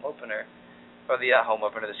home opener, or the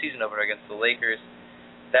season opener against the Lakers.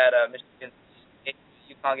 That Michigan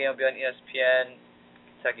UConn game will be on ESPN.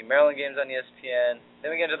 Kentucky Maryland games on ESPN.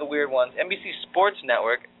 Then we get into the weird ones. NBC Sports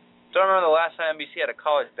Network. Don't remember the last time NBC had a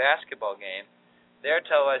college basketball game. They're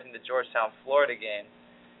televising the Georgetown Florida game.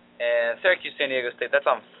 And Syracuse San Diego State. That's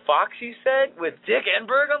on Fox, you said, with Dick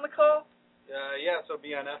Enberg on the call. Yeah, so it'll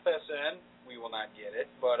be on FSN. We will not get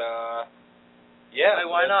it, but yeah.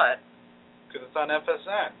 Why not? Because it's on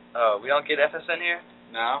FSN. Oh, we don't get FSN here?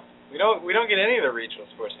 No, we don't get any of the regional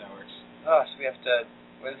sports networks. Oh, so we have to.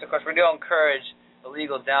 Of course, we don't encourage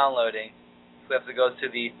illegal downloading. So we have to go to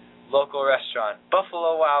the local restaurant,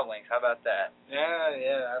 Buffalo Wild Wings. How about that?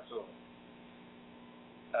 Yeah, absolutely.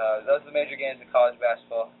 Those are the major games in college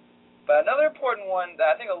basketball. But another important one that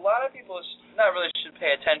I think a lot of people should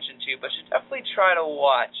pay attention to, but should definitely try to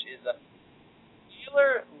watch is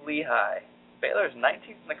Baylor Lehigh. Baylor's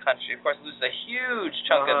 19th in the country. Of course, loses a huge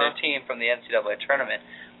chunk of their team from the NCAA tournament.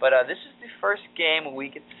 But this is the first game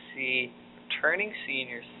we get to see returning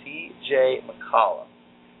senior C.J. McCollum.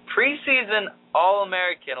 Preseason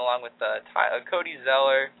All-American along with Cody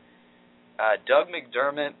Zeller, Doug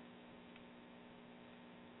McDermott.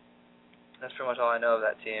 That's pretty much all I know of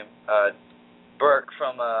that team. Burke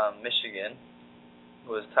from Michigan,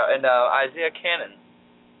 and Isaiah Cannon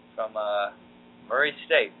from Murray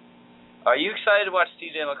State. Are you excited to watch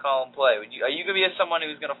C.J. McCollum play? Are you going to be someone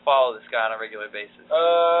who's going to follow this guy on a regular basis?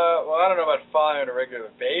 Well, I don't know about following on a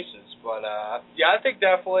regular basis, but yeah, I think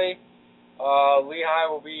definitely Lehigh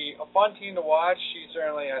will be a fun team to watch. She's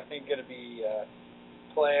certainly, I think, going to be a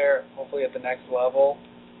player, hopefully at the next level.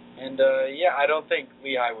 And yeah, I don't think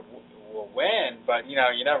Lehigh will win, but you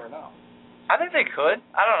never know. I think they could.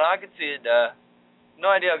 I don't know. I could see it.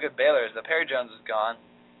 No idea how good Baylor is. Perry Jones is gone.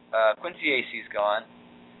 Quincy Acey's gone.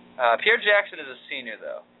 Pierre Jackson is a senior,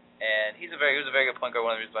 though, and he was a very good point guard.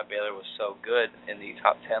 One of the reasons why Baylor was so good in the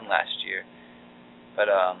top 10 last year.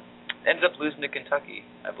 But ended up losing to Kentucky,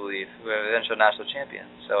 I believe, who are the eventual national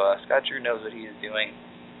champions. So Scott Drew knows what he's doing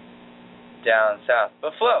down south.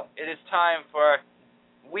 But Flo, it is time for our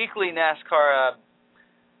weekly NASCAR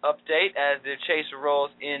update as the chase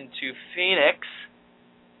rolls into Phoenix.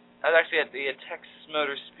 I was actually at the Texas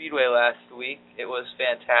Motor Speedway last week. It was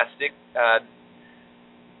fantastic.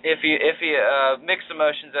 If you mixed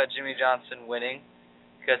emotions at Jimmy Johnson winning,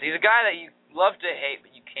 because he's a guy that you love to hate, but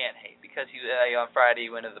you can't hate, because he on Friday he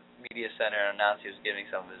went to the media center and announced he was giving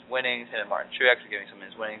some of his winnings. Him and Martin Truex were giving some of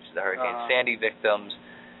his winnings to the Hurricane Sandy victims,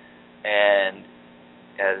 and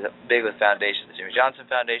as big with foundations, the Jimmy Johnson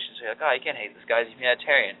Foundation. So you're like, you can't hate this guy. He's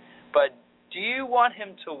humanitarian. But do you want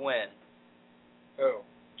him to win? Who?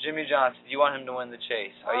 Jimmy Johnson. Do you want him to win the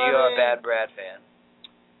chase? Are you a bad Brad fan?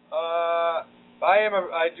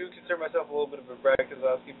 I do consider myself a little bit of a Brad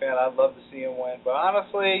Keselowski fan. I'd love to see him win. But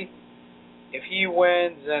honestly, if he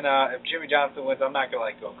wins and if Jimmy Johnson wins, I'm not going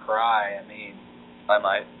to go cry. I mean, I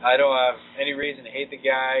might. I don't have any reason to hate the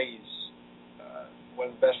guy. He's one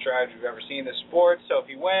of the best drivers we've ever seen in the sport. So if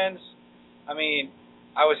he wins, I mean,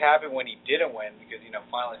 I was happy when he didn't win because,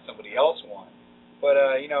 finally somebody else won. But,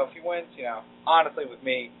 if he wins, honestly with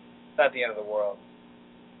me, it's not the end of the world.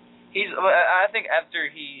 I think after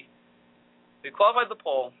he qualified the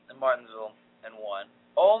pole in Martinsville and won,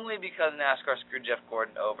 only because NASCAR screwed Jeff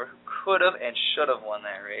Gordon over, who could have and should have won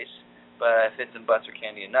that race, but if it's in butts or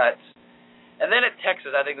candy and nuts. And then at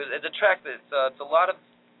Texas, I think it's a track that's it's a lot of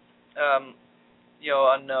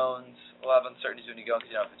unknowns, a lot of uncertainties when you go,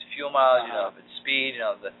 because if it's fuel mileage, if it's speed,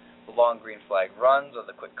 the long green flag runs or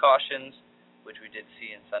the quick cautions, which we did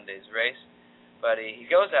see in Sunday's race. But he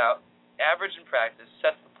goes out, average in practice,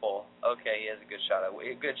 sets the pole. Okay, he has a good shot at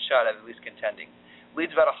at least contending.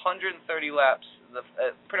 Leads about 130 laps,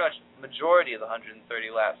 pretty much the majority of the 130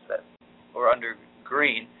 laps that were under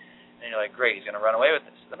green. And you're like, great, he's going to run away with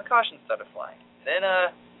this. Then the cautions started flying. Then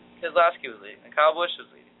Keselowski was leading, and Kyle Busch was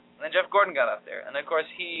leading. And then Jeff Gordon got up there. And, of course,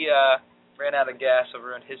 he ran out of gas, so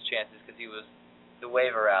ruined his chances because he was the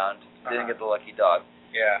wave around. Didn't get the lucky dog.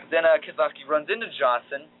 Yeah. Then Keselowski runs into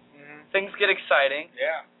Johnson. Mm-hmm. Things get exciting.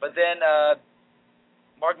 Yeah. But then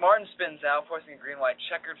Mark Martin spins out, forcing a green-white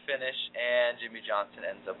checkered finish, and Jimmy Johnson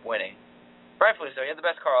ends up winning. Rightfully so. He had the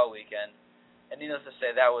best car all weekend. And needless to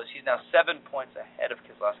say, he's now 7 points ahead of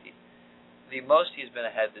Keselowski. The most he's been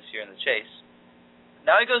ahead this year in the chase.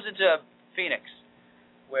 Now he goes into Phoenix,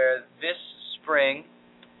 where this spring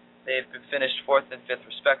they've finished 4th and 5th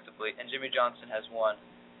respectively, and Jimmy Johnson has won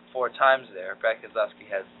 4 times there. Brad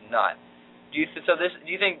Keselowski has not. Do you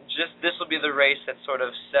think just this will be the race that sort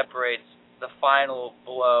of separates the final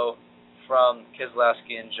blow from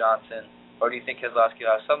Keselowski and Johnson, or do you think Keselowski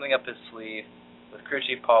will have something up his sleeve with crew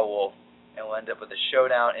chief Paul Wolfe, and we'll end up with a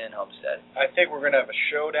showdown in Homestead? I think we're going to have a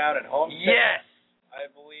showdown in Homestead. Yes! I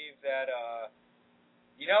believe that,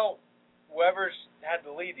 whoever's had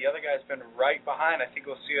the lead, the other guy's been right behind. I think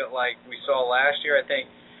we'll see it like we saw last year. I think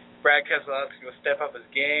Brad Keselowski will step up his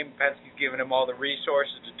game. Penske's giving him all the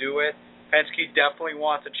resources to do it. Penske definitely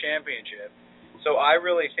wants a championship. So I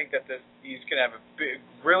really think that he's going to have a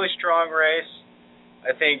really strong race.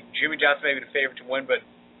 I think Jimmy Johnson may be the favorite to win, but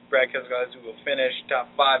Brad Keselowski will finish top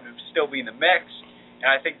 5 and still be in the mix. And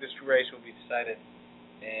I think this race will be decided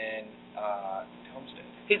in Homestead.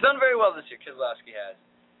 He's done very well this year, Keselowski has.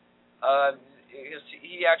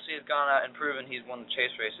 He actually has gone out and proven he's won the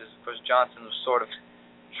chase races. Of course, Johnson was sort of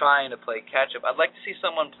trying to play catch-up. I'd like to see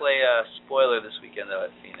someone play a spoiler this weekend, though,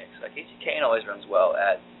 at Phoenix. Casey Kane always runs well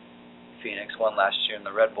at Phoenix, won last year in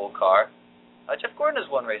the Red Bull car. Jeff Gordon has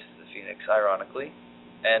won races at Phoenix, ironically.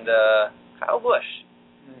 And Kyle Busch.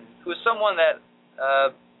 who is someone that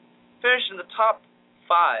finished in the top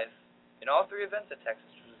 5 in all 3 events at Texas,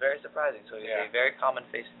 which was very surprising. So he's a very common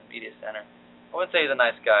face in the media center. I wouldn't say he's a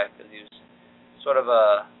nice guy because he was sort of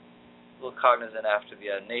a little cognizant after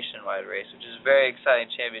the nationwide race, which is a very exciting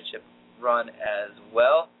championship run as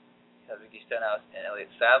well. Ricky Stenhouse and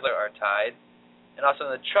Elliott Sadler are tied. And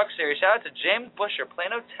also in the truck series, shout out to James Busher,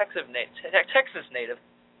 Plano, Texas native,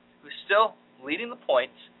 who's still leading the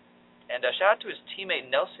points. And shout out to his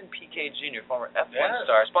teammate Nelson Piquet Jr., former F1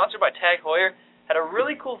 star, sponsored by Tag Heuer. Had a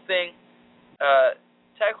really cool thing.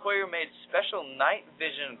 Tag Heuer made special night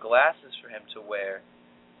vision glasses for him to wear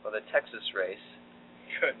for the Texas race.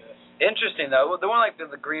 Goodness. Interesting, though. They weren't like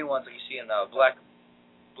the green ones that you see in the black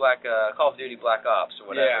Call of Duty Black Ops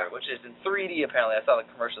or whatever, which is in 3D apparently. I saw the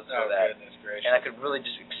commercials for that. Goodness gracious. And that could really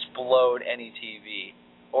just explode any TV.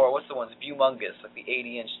 Or what's the ones? Viewmongous, like the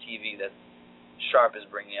 80-inch TV that Sharp is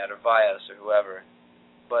bringing out, or Vios, or whoever.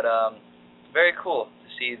 But very cool to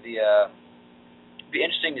see the. It'd be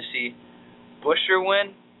interesting to see Busher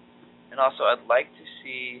win, and also I'd like to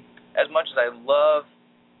see, as much as I love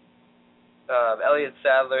Elliott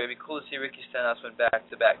Sadler, it'd be cool to see Ricky Stenhouse win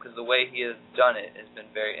back-to-back, because the way he has done it has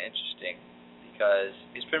been very interesting. Because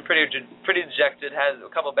he's been pretty dejected, has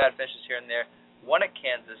a couple of bad finishes here and there. Won at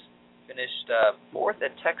Kansas, finished 4th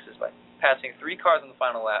at Texas by passing 3 cars on the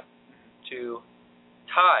final lap to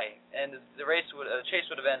tie, and the chase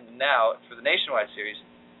would have ended now for the Nationwide Series.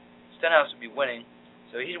 Stenhouse would be winning,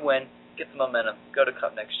 so he'd win, get the momentum, go to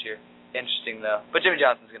Cup next year. Interesting though, but Jimmy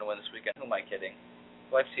Johnson's going to win this weekend. Who am I kidding?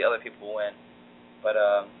 I'd like to see other people win, but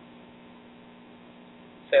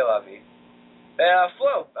c'est la vie.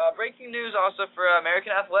 Flo, breaking news also for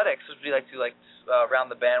American Athletics. Would you like to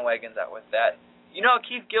round the bandwagons out with that? You know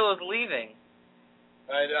Keith Gill is leaving.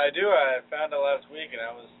 I do. I found out last week, and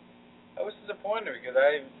I was disappointed because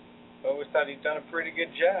I always thought he'd done a pretty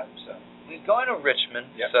good job. So he's going to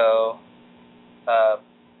Richmond, so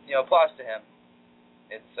applause to him.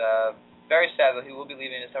 It's very sad that he will be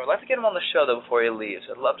leaving this summer. I'd like to get him on the show though before he leaves.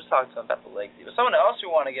 I'd love to talk to him about the legacy. But someone else we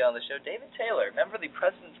want to get on the show, David Taylor, member of the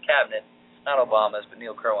President's Cabinet, not Obama's, but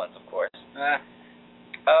Neil Kerwin's, of course.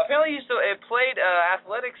 Apparently, he still played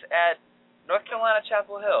athletics at North Carolina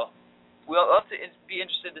Chapel Hill. We'll love to be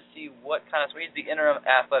interested to see what kind of. So he's the interim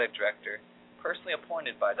athletic director, personally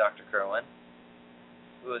appointed by Dr. Kerwin,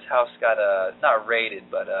 whose house got not raided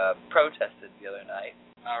but protested the other night.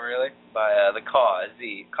 Oh, really? By the Cause,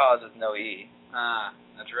 the Cause with no E.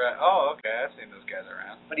 That's right. Oh, okay. I've seen those guys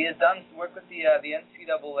around. But he has done work with the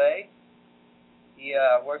NCAA. He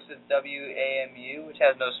works with WAMU, which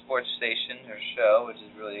has no sports station or show, which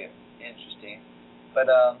is really interesting. But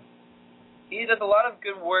he does a lot of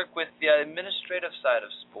good work with the administrative side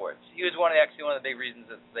of sports. He was actually one of the big reasons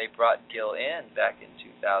that they brought Gill in back in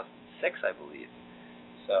 2006, I believe.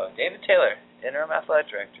 So David Taylor, interim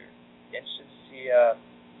athletic director. Interested to see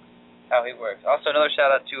how he works. Also, another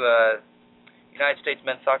shout out to United States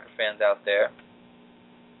men's soccer fans out there.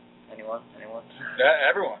 Anyone? Everyone.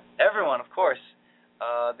 Everyone, of course.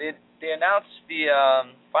 They announced the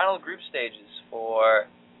final group stages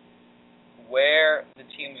for where the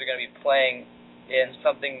teams are going to be playing in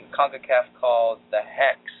something CONCACAF called the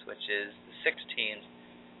HEX, which is the 6 teams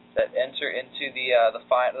that enter into the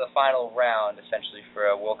final round, essentially,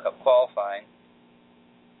 for a World Cup qualifying,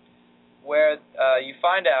 where you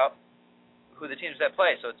find out who the teams that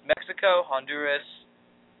play. So it's Mexico, Honduras,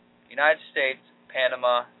 United States,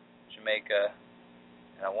 Panama, Jamaica,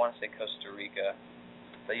 and I want to say Costa Rica.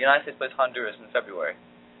 The United States plays Honduras in February.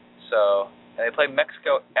 So they play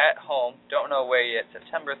Mexico at home, don't know where yet,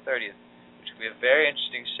 September 30th, which will be a very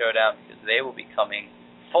interesting showdown because they will be coming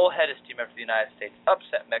full head of steam after the United States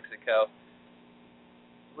upset Mexico.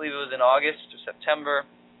 I believe it was in August or September.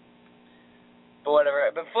 But whatever.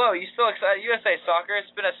 But Flo, you still excited? USA Soccer. It's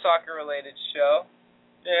been a soccer-related show.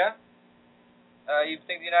 Yeah. You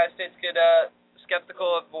think the United States could skeptical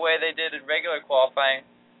of the way they did in regular qualifying,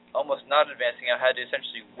 almost not advancing out, had to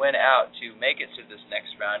essentially win out to make it to this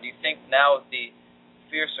next round. Do you think now with the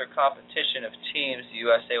fiercer competition of teams, the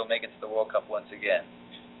USA will make it to the World Cup once again?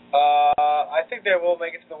 I think they will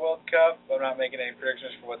make it to the World Cup. I'm not making any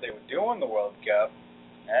predictions for what they would do in the World Cup.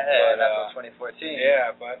 That's 2014.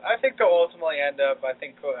 Yeah, but I think they'll ultimately end up,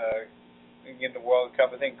 in the World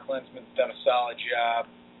Cup. I think Klinsmann's done a solid job.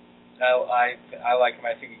 I like him.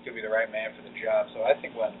 I think he could be the right man for the job. So I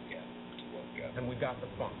think we'll end up getting to the World Cup. And we got the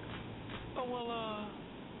funk. Oh, well,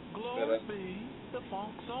 glory be, the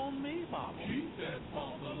funk's on me, Bobby. Keep that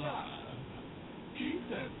funk alive. Keep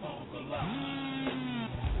that funk alive.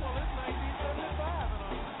 Well, it's 1975,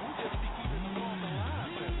 and we just be keeping the funk alive.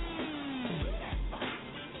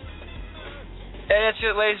 And it's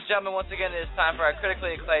ladies and gentlemen, once again, it is time for our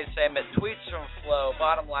critically acclaimed segment, Tweets from Flo.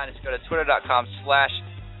 Bottom line is go to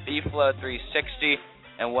twitter.com/BFlo360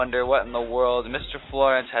 and wonder what in the world Mr.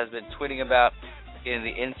 Florence has been tweeting about, getting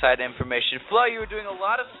the inside information. Flo, you were doing a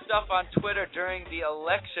lot of stuff on Twitter during the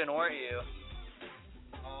election, weren't you?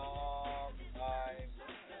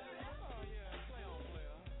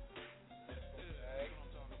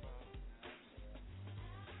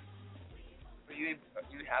 Are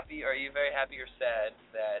you happy? Are you very happy or sad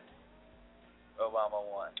that Obama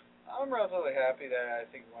won? I'm relatively happy that I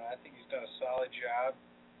think he's done a solid job.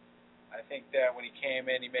 I think that when he came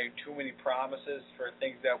in, he made too many promises for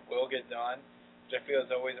things that will get done, which I feel is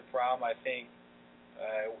always a problem. I think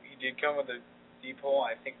he did come with a deep hole.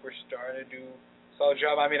 I think we're starting to do a solid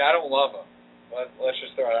job. I mean, I don't love him, but let's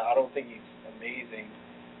just throw it out. I don't think he's amazing.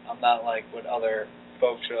 I'm not like what other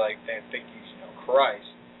folks are like. They think he's, Christ.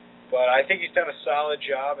 But I think he's done a solid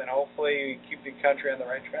job, and hopefully keep the country on the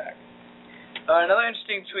right track. Another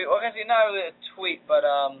interesting tweet. Well, actually, not really a tweet, but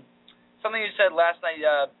something you said last night.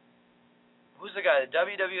 Who's the guy? The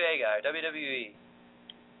WWA guy, WWE.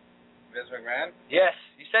 Vince McMahon? Yes.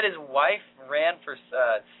 You said his wife ran for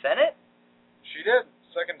Senate? She did.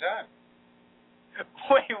 Second time.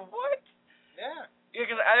 Wait, what? Yeah. Yeah,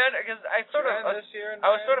 because I was sort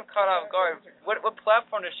of caught off guard. What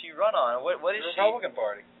platform does she run on? What is the she? Republican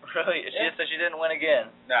Party. Really? Yeah. So she didn't win again?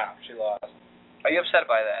 No, she lost. Are you upset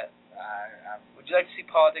by that? Would you like to see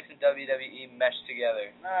politics and WWE mesh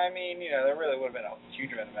together? No, I mean, there really would have been a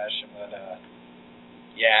huge amount of mesh, but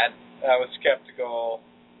yeah, I was skeptical.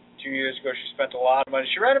 2 years ago, she spent a lot of money.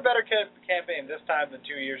 She ran a better campaign this time than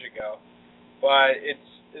 2 years ago, but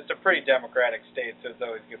it's a pretty democratic state, so it's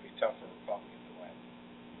always going to be tough for Republicans.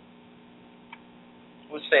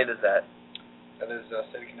 What state is that? That is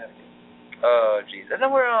state of Connecticut. Oh, jeez. And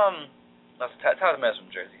then we're, Tyler Meadows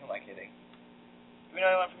from Jersey. Who am I kidding? Do we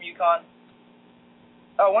know anyone from Yukon?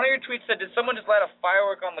 Oh, one of your tweets said, did someone just light a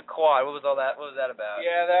firework on the quad? What was all that? What was that about?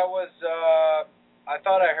 Yeah, that was, I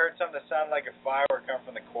thought I heard something that sounded like a firework come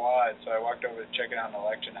from the quad, so I walked over to check it out on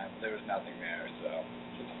election night, but there was nothing there, so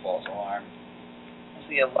just a false alarm. I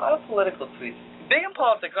see a lot of political tweets. Big in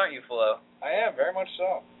politics, aren't you, Flo? I am, very much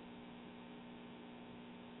so.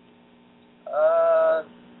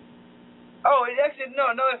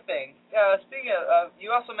 Another thing. Speaking of,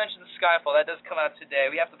 you also mentioned Skyfall. That does come out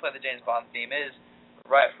today. We have to play the James Bond theme. It is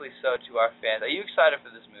rightfully so to our fans. Are you excited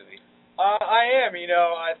for this movie? I am.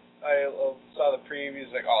 I saw the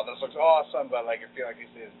previews, like, oh, this looks awesome, but I feel like I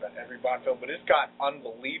say this about every Bond film, but it's got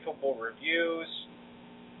unbelievable reviews,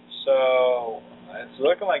 so it's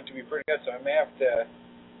looking like to be pretty good, so I may have to,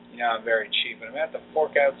 I'm very cheap, but I may have to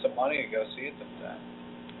fork out some money to go see it sometime.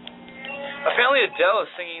 Apparently Adele is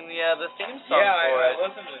singing the theme song for it. Yeah, I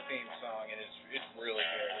listened to the theme song, and it's really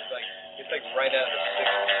good. It's like right out of the 60s.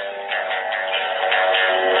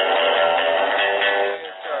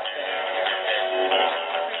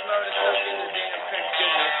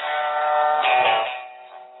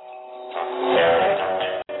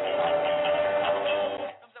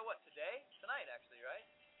 Comes out what, today? Tonight, actually, right?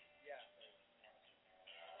 Yeah.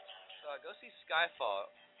 So go see Skyfall.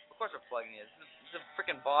 Of course we're plugging it. It's a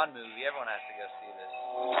freaking Bond movie. Everyone has to go see this.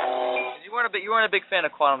 You weren't a big fan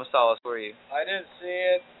of Quantum of Solace, were you? I didn't see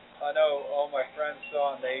it. I know all my friends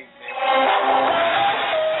saw it, and they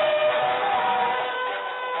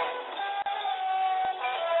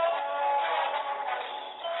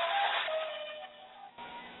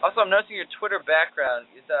Also, I'm noticing your Twitter background.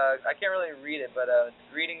 I can't really read it, but it's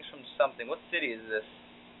greetings from something. What city is this?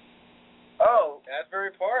 Oh.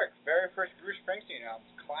 Asbury Park. Very first Bruce Springsteen album.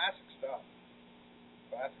 Classic stuff.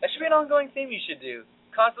 That should be an ongoing theme you should do.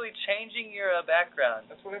 Constantly changing your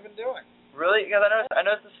background. That's what I've been doing. Really? Because I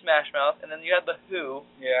noticed the Smash Mouth, and then you had the Who.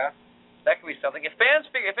 Yeah. That could be something. If fans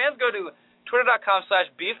go to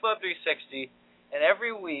twitter.com/BFlo360, and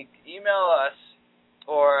every week email us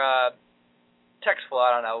or text Flo,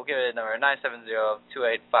 I don't know, we'll give it a number,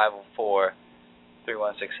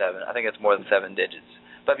 970-28504-3167. I think it's more than 7 digits.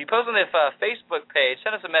 But if you post on the Facebook page,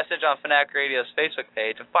 send us a message on Fanatic Radio's Facebook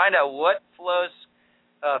page and find out what Flo's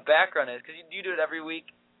background is, because you do it every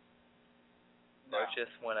week. No, or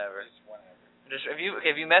just whenever. Just whenever. Just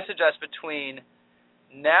if you message us between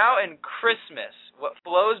now and Christmas, what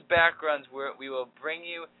Flo's backgrounds were, we will bring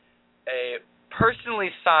you a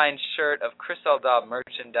personally signed shirt of Chris Aldab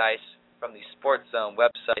merchandise from the Sports Zone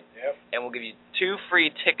website. Yep. And we'll give you 2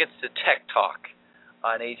 free tickets to Tech Talk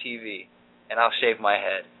on ATV. And I'll shave my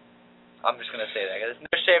head. I'm just going to say that. There's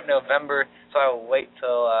no shave November, so I will wait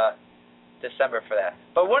till December for that.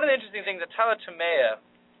 But one of the interesting things that Tyler Tomea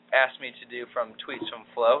asked me to do from Tweets from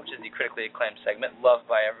Flo, which is the critically acclaimed segment,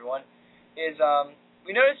 loved by everyone, is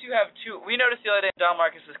we noticed you have we noticed the other day in Don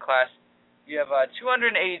Marcus's class, you have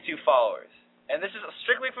 282 followers. And this is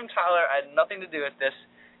strictly from Tyler. I had nothing to do with this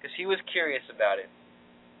because he was curious about it.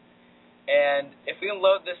 And if we can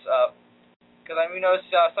load this up, because I noticed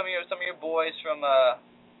some of your boys from I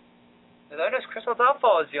noticed Chris O'Donnell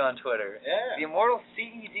follows you on Twitter. Yeah. The Immortal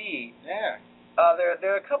CED. Yeah.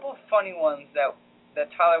 There are a couple of funny ones that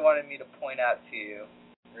Tyler wanted me to point out to you.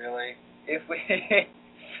 Really? If we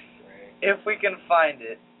can find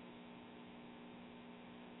it.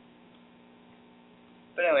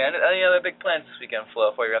 But anyway, any other big plans this weekend,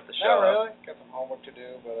 Flo, before you wrap the show? Not really. Got some homework to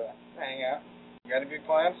do, but hang out. You got any big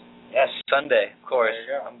plans? Yes, Sunday, of course. There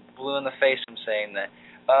you go. I'm blue in the face from saying that.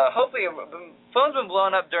 Hopefully, phone's been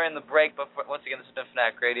blowing up during the break, but once again, this has been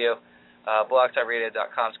Fanatic Radio.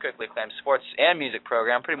 BlogTalkRadio.com's critically acclaimed sports and music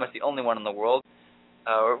program, pretty much the only one in the world.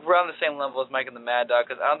 We're on the same level as Mike and the Mad Dog,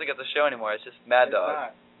 because I don't think it's a show anymore. It's just Mad Dog.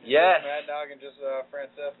 Not. Yes. Mad Dog and just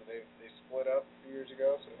Francesca. They split up a few years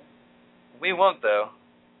ago. So. We won't, though.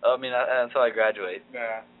 I mean, until I graduate.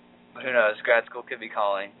 Nah. But who knows? Grad school could be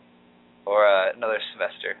calling. Or another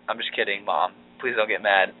semester. I'm just kidding, Mom. Please don't get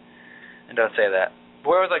mad. And don't say that.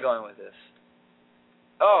 Where was I going with this?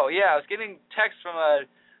 Oh, yeah, I was getting texts from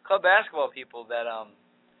club basketball people that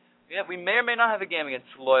we may or may not have a game against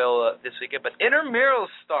Loyola this weekend, but intramurals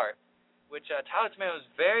start, which Tyler Tomato was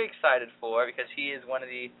very excited for because he is one of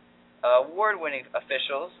the award-winning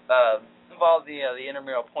officials involved in the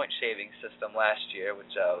intramural point shaving system last year,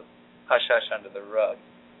 which hush-hush under the rug.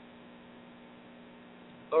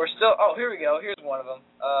 But we're still... Oh, here we go. Here's one of them.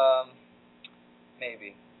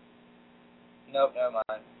 Maybe. Nope, never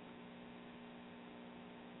mind.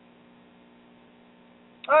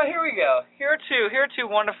 Oh, here we go. Here are two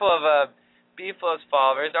wonderful of BFlo's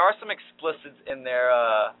followers. There are some explicits in their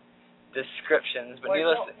descriptions, but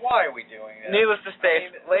why are we doing this? Needless to say,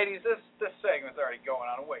 ladies, this segment's already going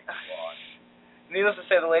on way too long. Needless to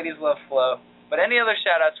say, the ladies love Flo. But any other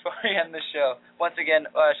shout-outs before we end the show? Once again,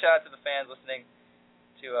 shout-out to the fans listening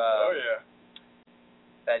to...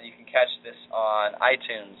 that you can catch this on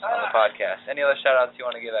iTunes on the podcast. Any other shout-outs you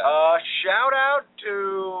want to give out? Shout-out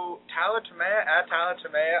to Tyler Tomea, at Tyler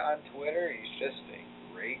Tomea on Twitter. He's just a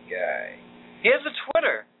great guy. He has a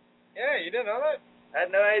Twitter. Yeah, you didn't know that? I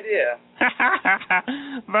had no idea.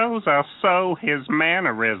 Those are so his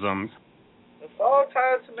mannerisms. Follow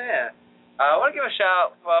Patriot League. I want to give a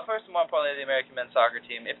shout, well, first and more importantly, to the American men's soccer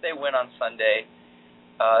team. If they win on Sunday,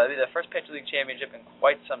 it'll be their first Patriot League championship in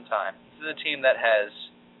quite some time. This is a team that has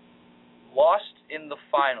lost in the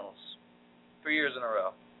finals 3 years in a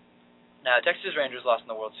row. Now, Texas Rangers lost in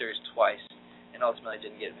the World Series twice and ultimately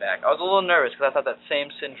didn't get it back. I was a little nervous because I thought that same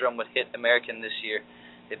syndrome would hit American this year.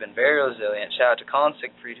 They've been very resilient. Shout out to Colin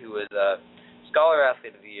Siegfried, who was Scholar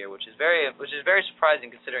Athlete of the Year, which is very surprising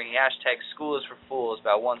considering he hashtags School is for Fools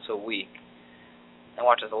about once a week and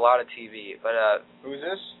watches a lot of TV. But who's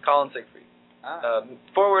this? Colin Siegfried,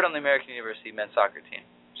 forward on the American University men's soccer team.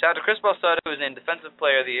 Shout out to Chris Balsada, who was named Defensive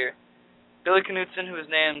Player of the Year. Billy Knutson, who was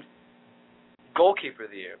named Goalkeeper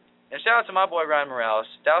of the Year. And shout out to my boy Ryan Morales,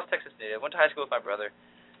 Dallas, Texas native. Went to high school with my brother.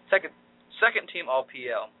 Second team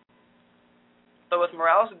All-PL. So with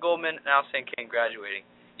Morales and Goldman and Al St. Kane graduating,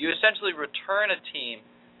 you essentially return a team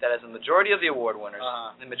that has the majority of the award winners,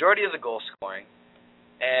 the majority of the goal scoring,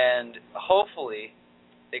 and hopefully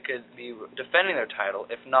they could be defending their title,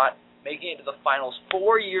 if not making it to the finals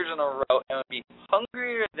 4 years in a row and would be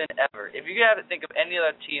hungrier than ever. If you have to think of any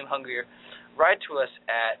other team hungrier, write to us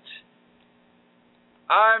at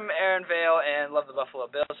I'm Aaron Vale and love the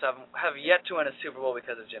Buffalo Bills. Have yet to win a Super Bowl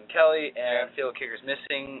because of Jim Kelly and field kickers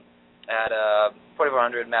missing at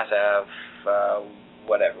 4400 Mass Ave,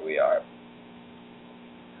 whatever we are.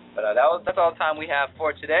 But that's all the time we have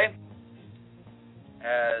for today.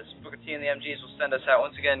 As Booker T and the MGs will send us out.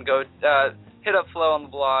 Once again, go hit up Flo on the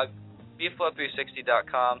blog,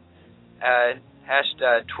 BFlo360.com.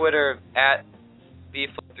 Twitter at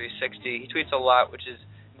BFlo360. He tweets a lot, which is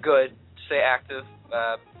good to stay active.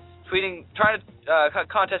 Trying to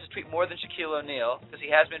contest to tweet more than Shaquille O'Neal because he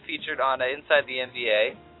has been featured on Inside the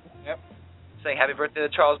NBA. Yep. Saying happy birthday to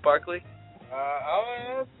Charles Barkley. It's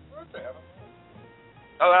his birthday.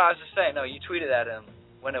 Oh, I was just saying, no, you tweeted at him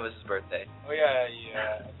when it was his birthday. Oh, yeah,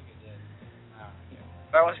 I think I did.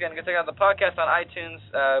 All right, once again, go check out the podcast on iTunes,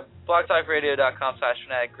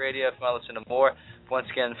 blogtalkradio.com/Fanatic Radio if you want to listen to more. Once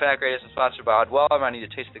again, Fanatic Radio is sponsored by Oddwell. I need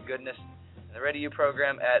to taste the goodness. And the Radio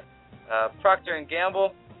program at Procter &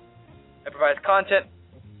 Gamble. It provides content,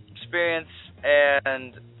 experience,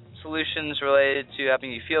 and solutions related to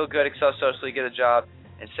helping you feel good, excel socially, get a job,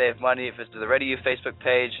 and save money. Visit the Radio Facebook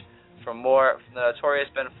page for more from the notorious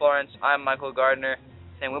Ben Florence. I'm Michael Gardner,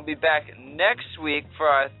 saying we'll be back next week for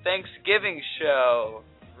our Thanksgiving show.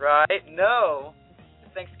 Right? No.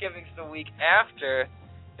 Thanksgiving's the week after.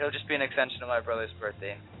 It'll just be an extension of my brother's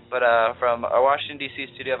birthday. But from our Washington,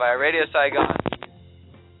 D.C. studio via Radio Saigon,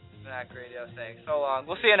 Fanatic Radio saying so long.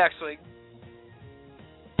 We'll see you next week.